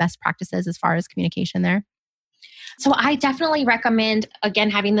like a best practices as far as communication there? So I definitely recommend,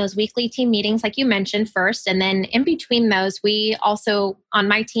 again, having those weekly team meetings like you mentioned first. And then in between those, we also, on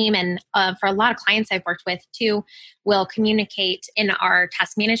my team and for a lot of clients I've worked with too, will communicate in our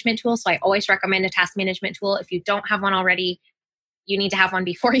task management tool. So I always recommend a task management tool. If you don't have one already, you need to have one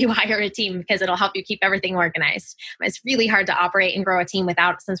before you hire a team because it'll help you keep everything organized. It's really hard to operate and grow a team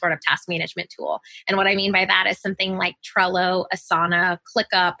without some sort of task management tool. And what I mean by that is something like Trello, Asana,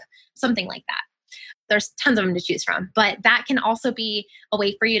 ClickUp, something like that. There's tons of them to choose from, but that can also be a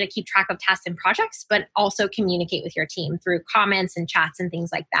way for you to keep track of tasks and projects, but also communicate with your team through comments and chats and things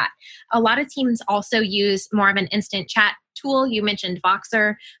like that. A lot of teams also use more of an instant chat tool. You mentioned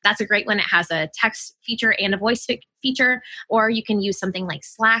Voxer. That's a great one. It has a text feature and a voice feature, or you can use something like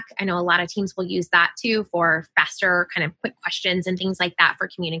Slack. I know a lot of teams will use that too for faster kind of quick questions and things like that for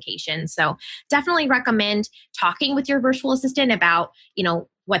communication. So definitely recommend talking with your virtual assistant about,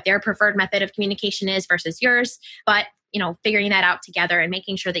 what their preferred method of communication is versus yours, but, figuring that out together and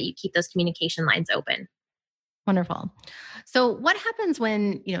making sure that you keep those communication lines open. Wonderful. So what happens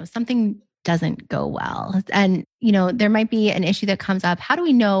when, something doesn't go well and, there might be an issue that comes up? How do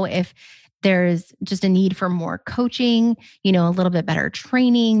we know if there's just a need for more coaching, a little bit better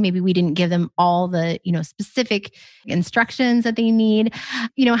training? Maybe we didn't give them all the, specific instructions that they need.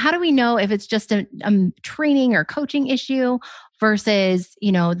 How do we know if it's just a training or coaching issue versus,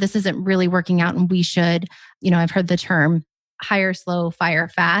 this isn't really working out and we should, I've heard the term hire slow, fire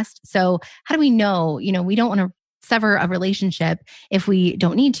fast. So how do we know, we don't want to sever a relationship if we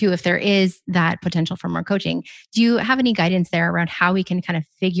don't need to, if there is that potential for more coaching? Do you have any guidance there around how we can kind of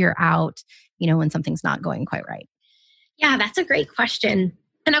figure out, when something's not going quite right? Yeah, that's a great question.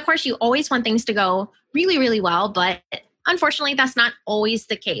 And of course, you always want things to go really, really well, but unfortunately, that's not always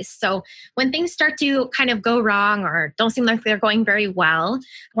the case. So when things start to kind of go wrong or don't seem like they're going very well,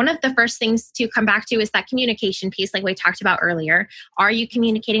 one of the first things to come back to is that communication piece, like we talked about earlier. Are you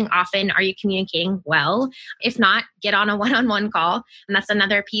communicating often? Are you communicating well? If not, get on a one-on-one call. And that's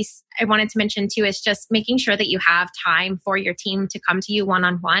another piece I wanted to mention too, is just making sure that you have time for your team to come to you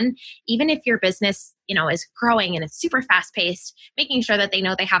one-on-one. Even if your business, is growing and it's super fast-paced, making sure that they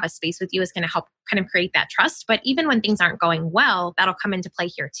know they have a space with you is going to help kind of create that trust. But even when things aren't going well, that'll come into play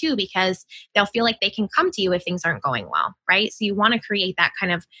here too, because they'll feel like they can come to you if things aren't going well, right? So you want to create that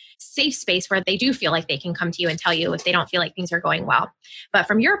kind of safe space where they do feel like they can come to you and tell you if they don't feel like things are going well. But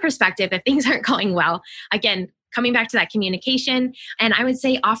from your perspective, if things aren't going well, again, coming back to that communication, and I would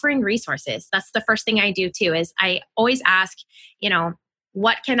say offering resources. That's the first thing I do too, is I always ask,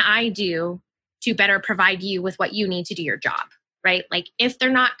 what can I do to better provide you with what you need to do your job, right? Like if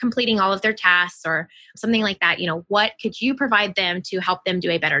they're not completing all of their tasks or something like that, what could you provide them to help them do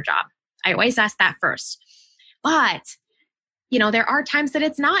a better job? I always ask that first. But, there are times that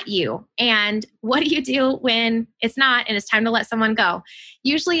it's not you. And what do you do when it's not and it's time to let someone go?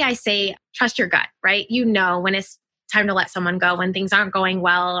 Usually I say, trust your gut, right? When it's time to let someone go, when things aren't going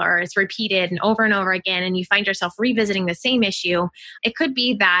well or it's repeated and over again, and you find yourself revisiting the same issue. It could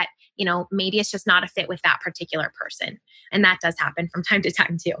be that, maybe it's just not a fit with that particular person. And that does happen from time to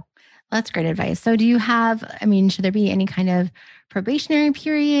time too. That's great advice. So do you have, should there be any kind of probationary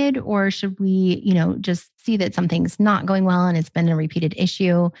period, or should we, just see that something's not going well and it's been a repeated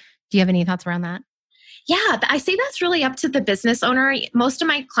issue? Do you have any thoughts around that? Yeah, I say that's really up to the business owner. Most of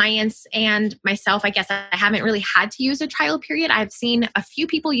my clients and myself, I guess I haven't really had to use a trial period. I've seen a few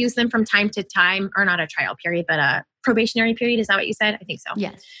people use them from time to time, or not a trial period, but a probationary period. Is that what you said? I think so.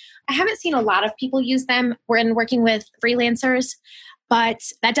 Yes. I haven't seen a lot of people use them when working with freelancers, but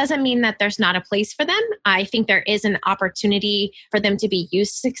that doesn't mean that there's not a place for them. I think there is an opportunity for them to be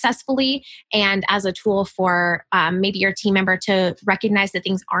used successfully and as a tool for maybe your team member to recognize that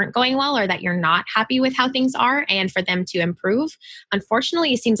things aren't going well or that you're not happy with how things are and for them to improve.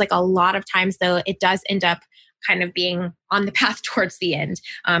 Unfortunately, it seems like a lot of times, though, it does end up kind of being on the path towards the end,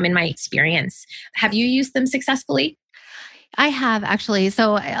 in my experience. Have you used them successfully? I have actually.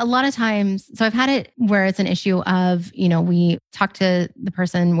 So a lot of times, so I've had it where it's an issue of, we talk to the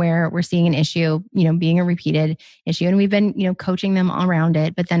person where we're seeing an issue, being a repeated issue, and we've been, coaching them all around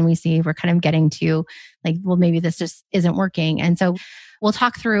it. But then we see we're kind of getting to like, well, maybe this just isn't working. And so we'll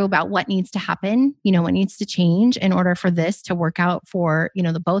talk through about what needs to happen, what needs to change in order for this to work out for,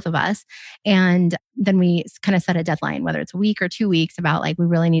 the both of us. And then we kind of set a deadline, whether it's a week or 2 weeks, about like, we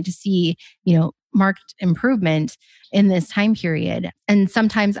really need to see, marked improvement in this time period. And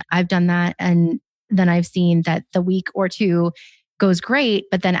sometimes I've done that. And then I've seen that the week or two goes great.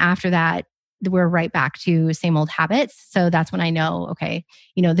 But then after that, we're right back to same old habits. So that's when I know, okay,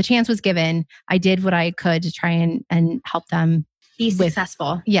 the chance was given. I did what I could to try and help them be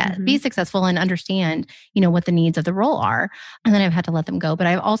successful. Be successful and understand, what the needs of the role are. And then I've had to let them go. But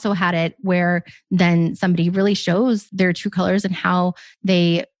I've also had it where then somebody really shows their true colors and how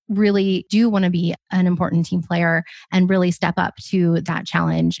they really do want to be an important team player and really step up to that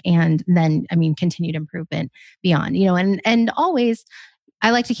challenge. And then, continued improvement beyond, and always, I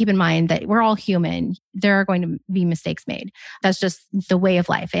like to keep in mind that we're all human. There are going to be mistakes made. That's just the way of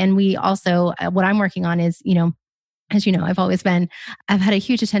life. And we also, what I'm working on is, as you know, I've had a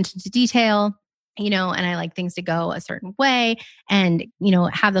huge attention to detail, and I like things to go a certain way and,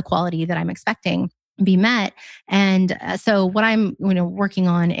 have the quality that I'm expecting be met. And so what I'm, working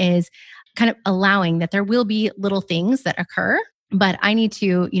on is kind of allowing that there will be little things that occur, but I need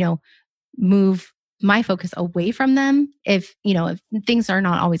to, move my focus away from them if things are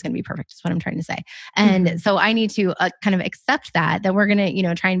not always going to be perfect, is what I'm trying to say. And so I need to kind of accept that we're going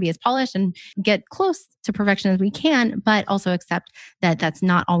to, try and be as polished and get close to perfection as we can, but also accept that that's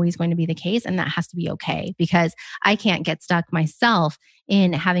not always going to be the case. And that has to be okay, because I can't get stuck myself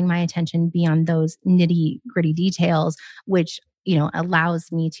in having my attention be on those nitty gritty details, which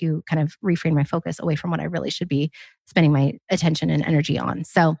allows me to kind of reframe my focus away from what I really should be spending my attention and energy on.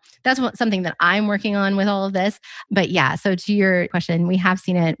 So that's something that I'm working on with all of this. But yeah, so to your question, we have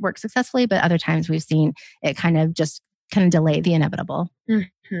seen it work successfully, but other times we've seen it kind of delay the inevitable.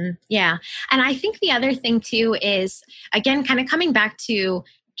 Mm-hmm. Yeah. And I think the other thing too is, again, kind of coming back to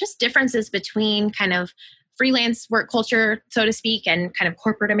just differences between kind of freelance work culture, so to speak, and kind of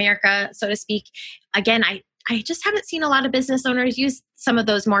corporate America, so to speak. Again, I just haven't seen a lot of business owners use some of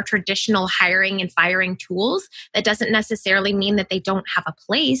those more traditional hiring and firing tools. That doesn't necessarily mean that they don't have a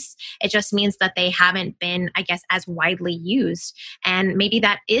place. It just means that they haven't been, I guess, as widely used. And maybe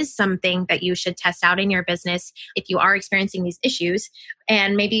that is something that you should test out in your business if you are experiencing these issues,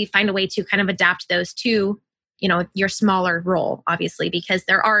 and maybe find a way to kind of adapt those to your smaller role, obviously, because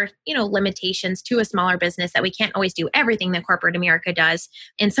there are, limitations to a smaller business that we can't always do everything that corporate America does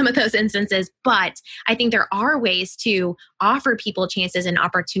in some of those instances. But I think there are ways to offer people chances and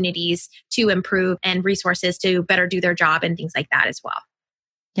opportunities to improve and resources to better do their job and things like that as well.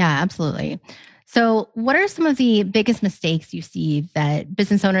 Yeah, absolutely. So what are some of the biggest mistakes you see that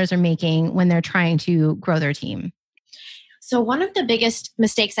business owners are making when they're trying to grow their team? So one of the biggest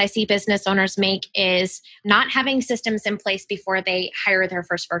mistakes I see business owners make is not having systems in place before they hire their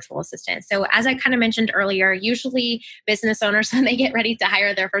first virtual assistant. So as I kind of mentioned earlier, usually business owners, when they get ready to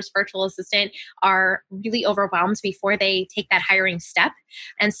hire their first virtual assistant, are really overwhelmed before they take that hiring step.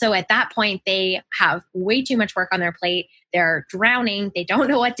 And so at that point, they have way too much work on their plate. They're drowning. They don't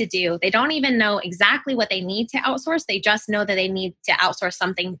know what to do. They don't even know exactly what they need to outsource. They just know that they need to outsource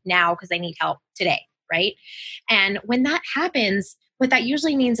something now because they need help today. Right? And when that happens, what that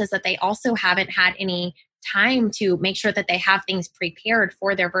usually means is that they also haven't had any time to make sure that they have things prepared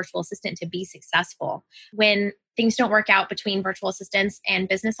for their virtual assistant to be successful. When things don't work out between virtual assistants and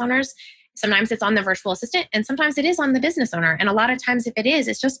business owners, sometimes it's on the virtual assistant and sometimes it is on the business owner. And a lot of times if it is,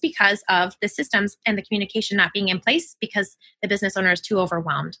 it's just because of the systems and the communication not being in place because the business owner is too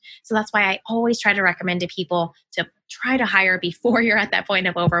overwhelmed. So that's why I always try to recommend to people to try to hire before you're at that point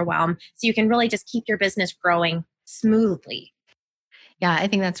of overwhelm, so you can really just keep your business growing smoothly. Yeah, I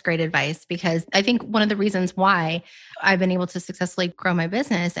think that's great advice, because I think one of the reasons why I've been able to successfully grow my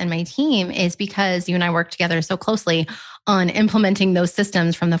business and my team is because you and I work together so closely on implementing those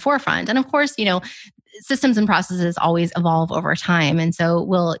systems from the forefront. And of course, systems and processes always evolve over time. And so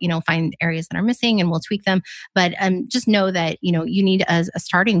we'll, find areas that are missing and we'll tweak them. But just know that, you need a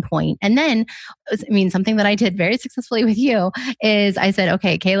starting point. And then, something that I did very successfully with you is I said,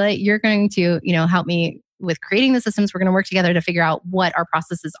 okay, Kayla, you're going to, help me with creating the systems. We're going to work together to figure out what our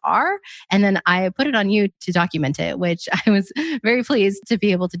processes are. And then I put it on you to document it, which I was very pleased to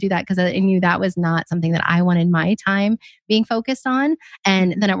be able to do that, because I knew that was not something that I wanted my time being focused on.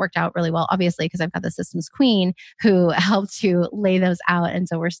 And then it worked out really well, obviously, because I've got the systems queen who helped to lay those out. And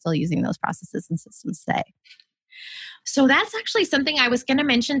so we're still using those processes and systems today. So that's actually something I was going to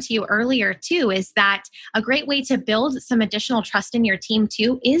mention to you earlier too, is that a great way to build some additional trust in your team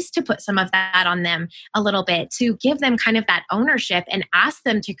too is to put some of that on them a little bit, to give them kind of that ownership and ask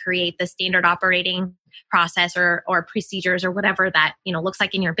them to create the standard operating process or procedures or whatever that looks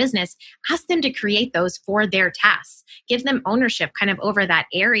like in your business. Ask them to create those for their tasks. Give them ownership kind of over that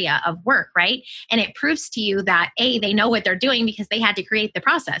area of work, right? And it proves to you that they know what they're doing because they had to create the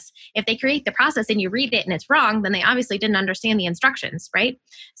process. If they create the process and you read it and it's wrong, then they obviously didn't understand the instructions, right?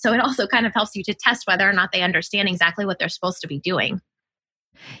 So it also kind of helps you to test whether or not they understand exactly what they're supposed to be doing.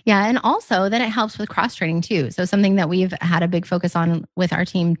 Yeah. And also then it helps with cross training too. So something that we've had a big focus on with our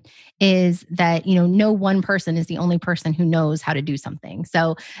team is that, no one person is the only person who knows how to do something.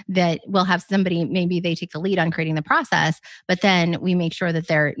 So that we'll have somebody, maybe they take the lead on creating the process, but then we make sure that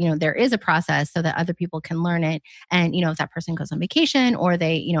there is a process so that other people can learn it. And, if that person goes on vacation or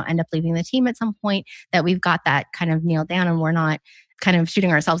they, end up leaving the team at some point, that we've got that kind of nailed down and we're not kind of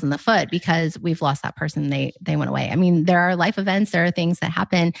shooting ourselves in the foot because we've lost that person. They went away. I mean, there are life events, there are things that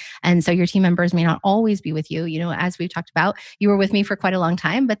happen. And so your team members may not always be with you. As we've talked about, you were with me for quite a long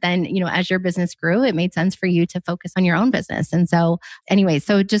time, but then, as your business grew, it made sense for you to focus on your own business. And so anyway,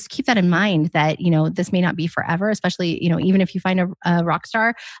 so just keep that in mind that, this may not be forever, especially, even if you find a rock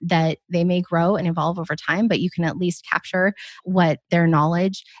star, that they may grow and evolve over time, but you can at least capture what their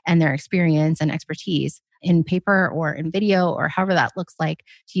knowledge and their experience and expertise in paper or in video or however that looks like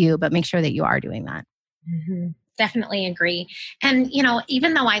to you, but make sure that you are doing that. Mm-hmm. Definitely agree. And,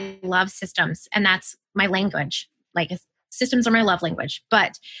 even though I love systems and that's my language, like systems are my love language,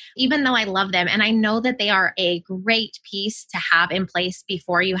 but even though I love them and I know that they are a great piece to have in place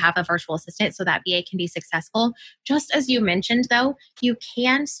before you have a virtual assistant so that VA can be successful, just as you mentioned though, you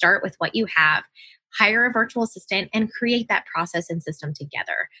can start with what you have. Hire a virtual assistant and create that process and system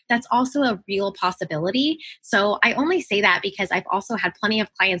together. That's also a real possibility. So I only say that because I've also had plenty of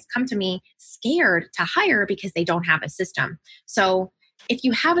clients come to me scared to hire because they don't have a system. So if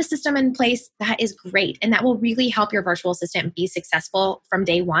you have a system in place, that is great. And that will really help your virtual assistant be successful from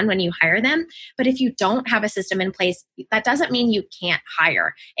day one when you hire them. But if you don't have a system in place, that doesn't mean you can't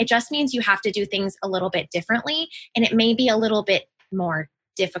hire. It just means you have to do things a little bit differently. And it may be a little bit more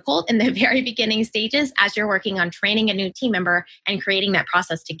difficult in the very beginning stages as you're working on training a new team member and creating that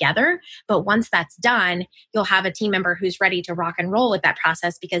process together. But once that's done, you'll have a team member who's ready to rock and roll with that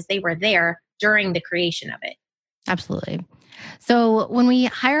process because they were there during the creation of it. Absolutely. So when we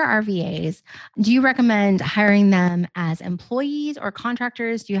hire our VAs, do you recommend hiring them as employees or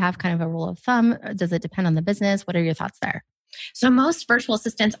contractors? Do you have kind of a rule of thumb? Does it depend on the business? What are your thoughts there? So most virtual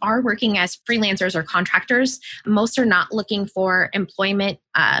assistants are working as freelancers or contractors. Most are not looking for employment,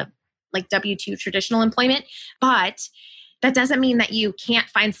 like W-2 traditional employment, but that doesn't mean that you can't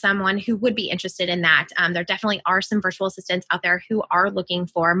find someone who would be interested in that. There definitely are some virtual assistants out there who are looking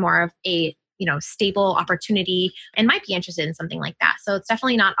for more of a stable opportunity and might be interested in something like that. So it's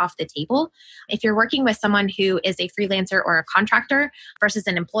definitely not off the table. If you're working with someone who is a freelancer or a contractor versus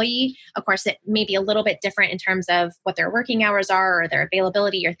an employee, of course, it may be a little bit different in terms of what their working hours are or their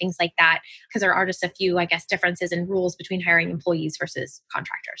availability or things like that, because there are just a few, differences in rules between hiring employees versus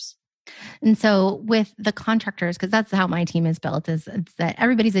contractors. And so with the contractors, because that's how my team is built, is that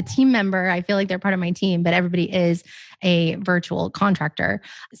everybody's a team member. I feel like they're part of my team, but everybody is a virtual contractor.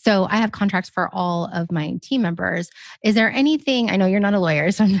 So I have contracts for all of my team members. Is there anything, I know you're not a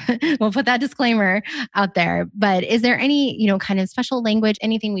lawyer, so we'll put that disclaimer out there, but is there any, kind of special language,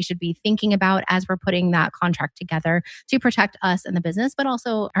 anything we should be thinking about as we're putting that contract together to protect us and the business, but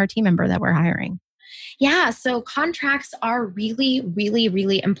also our team member that we're hiring? Yeah, so contracts are really, really,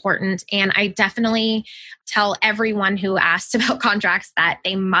 really important. And I definitely tell everyone who asks about contracts that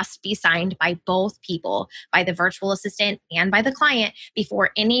they must be signed by both people, by the virtual assistant and by the client before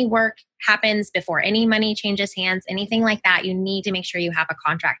any work happens, before any money changes hands, anything like that. You need to make sure you have a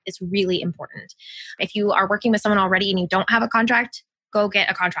contract. It's really important. If you are working with someone already and you don't have a contract, go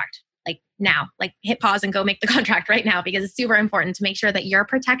get a contract. Now, hit pause and go make the contract right now, because it's super important to make sure that you're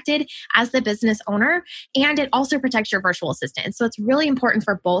protected as the business owner, and it also protects your virtual assistant. So it's really important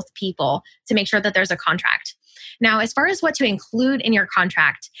for both people to make sure that there's a contract. Now, as far as what to include in your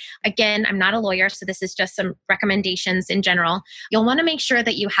contract, again, I'm not a lawyer, so this is just some recommendations in general. You'll want to make sure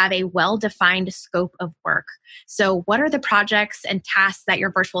that you have a well-defined scope of work. So what are the projects and tasks that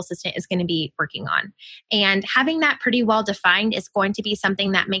your virtual assistant is going to be working on? And having that pretty well defined is going to be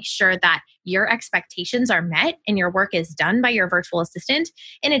something that makes sure that your expectations are met and your work is done by your virtual assistant,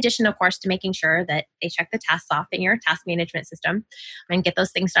 in addition, of course, to making sure that they check the tasks off in your task management system and get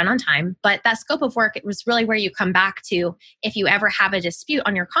those things done on time. But that scope of work, it was really where you come back to if you ever have a dispute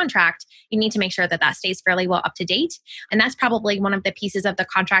on your contract, you need to make sure that that stays fairly well up to date. And that's probably one of the pieces of the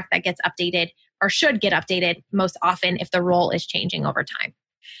contract that gets updated or should get updated most often if the role is changing over time.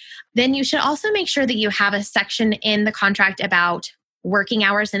 Then you should also make sure that you have a section in the contract about working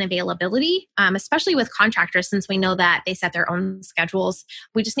hours and availability, especially with contractors, since we know that they set their own schedules.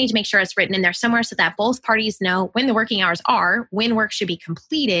 We just need to make sure it's written in there somewhere so that both parties know when the working hours are, when work should be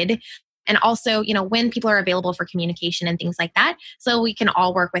completed, and also, when people are available for communication and things like that, so we can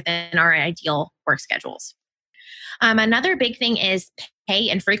all work within our ideal work schedules. Another big thing is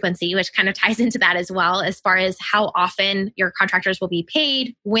pay and frequency, which kind of ties into that as well, as far as how often your contractors will be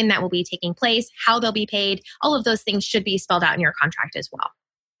paid, when that will be taking place, how they'll be paid. All of those things should be spelled out in your contract as well.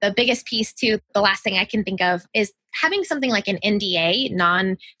 The biggest piece too, the last thing I can think of, is having something like an NDA,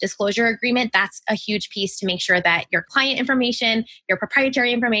 non-disclosure agreement. That's a huge piece to make sure that your client information, your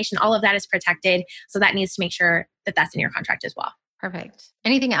proprietary information, all of that is protected. So that needs to make sure that that's in your contract as well. Perfect.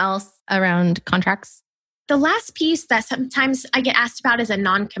 Anything else around contracts? The last piece that sometimes I get asked about is a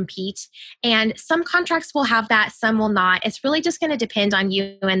non-compete. And some contracts will have that, some will not. It's really just going to depend on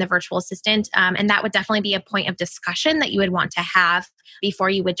you and the virtual assistant. And that would definitely be a point of discussion that you would want to have before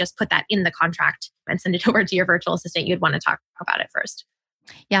you would just put that in the contract and send it over to your virtual assistant. You'd want to talk about it first.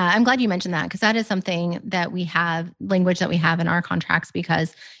 Yeah, I'm glad you mentioned that, because that is something that we have, language that we have in our contracts,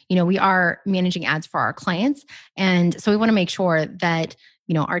 because, we are managing ads for our clients. And so we want to make sure that,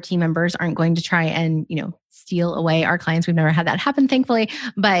 our team members aren't going to try and, steal away our clients. We've never had that happen, thankfully.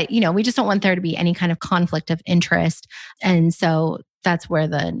 But, we just don't want there to be any kind of conflict of interest. And so that's where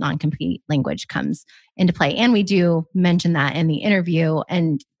the non-compete language comes into play. And we do mention that in the interview.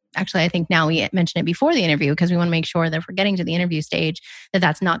 And actually, I think now we mention it before the interview, because we want to make sure that if we're getting to the interview stage, that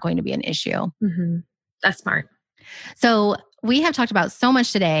that's not going to be an issue. Mm-hmm. That's smart. So we have talked about so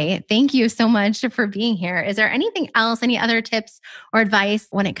much today. Thank you so much for being here. Is there anything else, any other tips or advice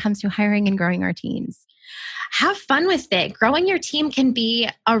when it comes to hiring and growing our teams? Have fun with it. Growing your team can be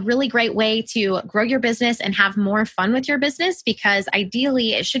a really great way to grow your business and have more fun with your business, because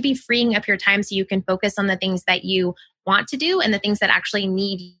ideally it should be freeing up your time so you can focus on the things that you want to do and the things that actually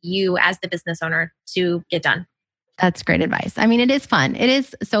need you as the business owner to get done. That's great advice. I mean, it is fun. It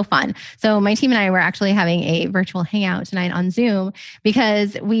is so fun. So my team and I were actually having a virtual hangout tonight on Zoom,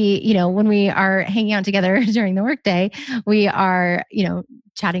 because we, when we are hanging out together during the workday, we are,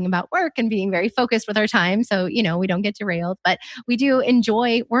 chatting about work and being very focused with our time. So, we don't get derailed, but we do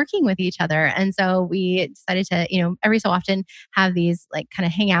enjoy working with each other. And so we decided to, every so often have these like kind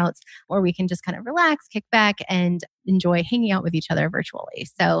of hangouts where we can just kind of relax, kick back, and enjoy hanging out with each other virtually.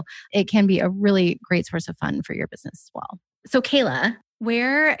 So it can be a really great source of fun for your business as well. So Kayla,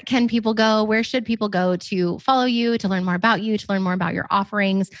 where can people go? Where should people go to follow you, to learn more about you, to learn more about your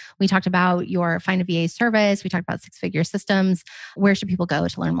offerings? We talked about your Find a VA service. We talked about 6-figure systems. Where should people go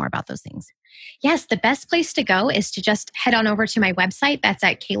to learn more about those things? Yes, the best place to go is to just head on over to my website. That's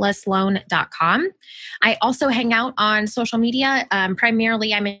at kaylasloan.com. I also hang out on social media.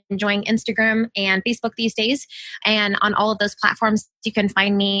 Primarily, I'm enjoying Instagram and Facebook these days. And on all of those platforms, you can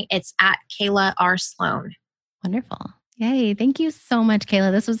find me. It's at Kayla R. Sloan. Wonderful. Yay. Thank you so much,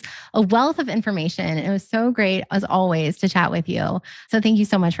 Kayla. This was a wealth of information. It was so great, as always, to chat with you. So thank you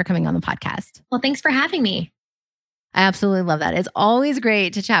so much for coming on the podcast. Well, thanks for having me. I absolutely love that. It's always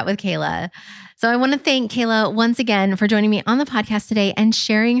great to chat with Kayla. So I want to thank Kayla once again for joining me on the podcast today and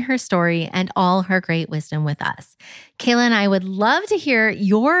sharing her story and all her great wisdom with us. Kayla and I would love to hear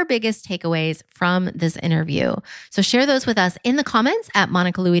your biggest takeaways from this interview. So share those with us in the comments at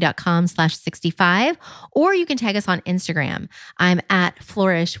monicalouie.com/65, or you can tag us on Instagram. I'm at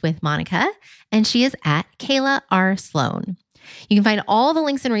Flourish with Monica, and she is at Kayla R. Sloan. You can find all the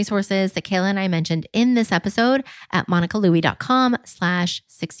links and resources that Kayla and I mentioned in this episode at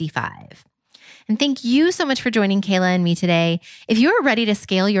monicalouie.com/65. And thank you so much for joining Kayla and me today. If you are ready to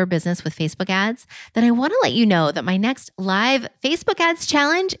scale your business with Facebook ads, then I want to let you know that my next live Facebook ads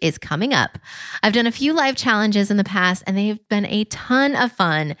challenge is coming up. I've done a few live challenges in the past, and they've been a ton of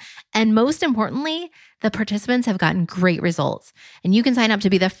fun. And most importantly, the participants have gotten great results. And you can sign up to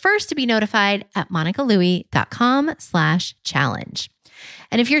be the first to be notified at monicalouie.com/challenge.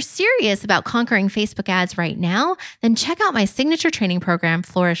 And if you're serious about conquering Facebook ads right now, then check out my signature training program,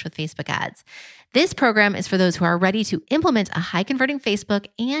 Flourish with Facebook Ads. This program is for those who are ready to implement a high converting Facebook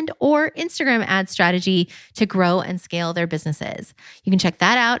and or Instagram ad strategy to grow and scale their businesses. You can check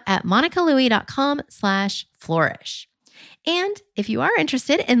that out at monicalouie.com/flourish. And if you are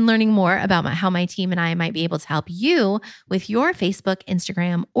interested in learning more about how my team and I might be able to help you with your Facebook,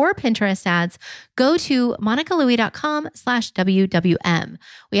 Instagram, or Pinterest ads, go to monicalouie.com/WWM.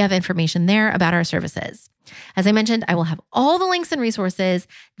 We have information there about our services. As I mentioned, I will have all the links and resources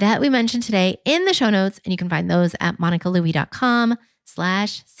that we mentioned today in the show notes, and you can find those at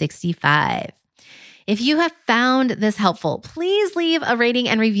monicalouie.com/65. If you have found this helpful, please leave a rating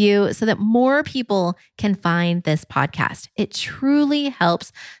and review so that more people can find this podcast. It truly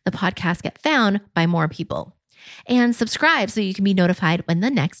helps the podcast get found by more people. And subscribe so you can be notified when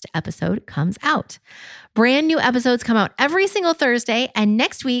the next episode comes out. Brand new episodes come out every single Thursday. And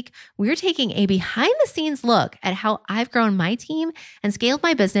next week, we're taking a behind the scenes look at how I've grown my team and scaled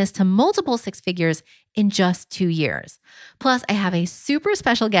my business to multiple six figures in just 2 years. Plus, I have a super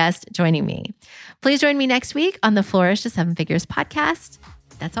special guest joining me. Please join me next week on the Flourish to Seven Figures podcast.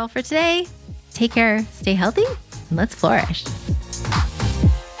 That's all for today. Take care, stay healthy, and let's flourish.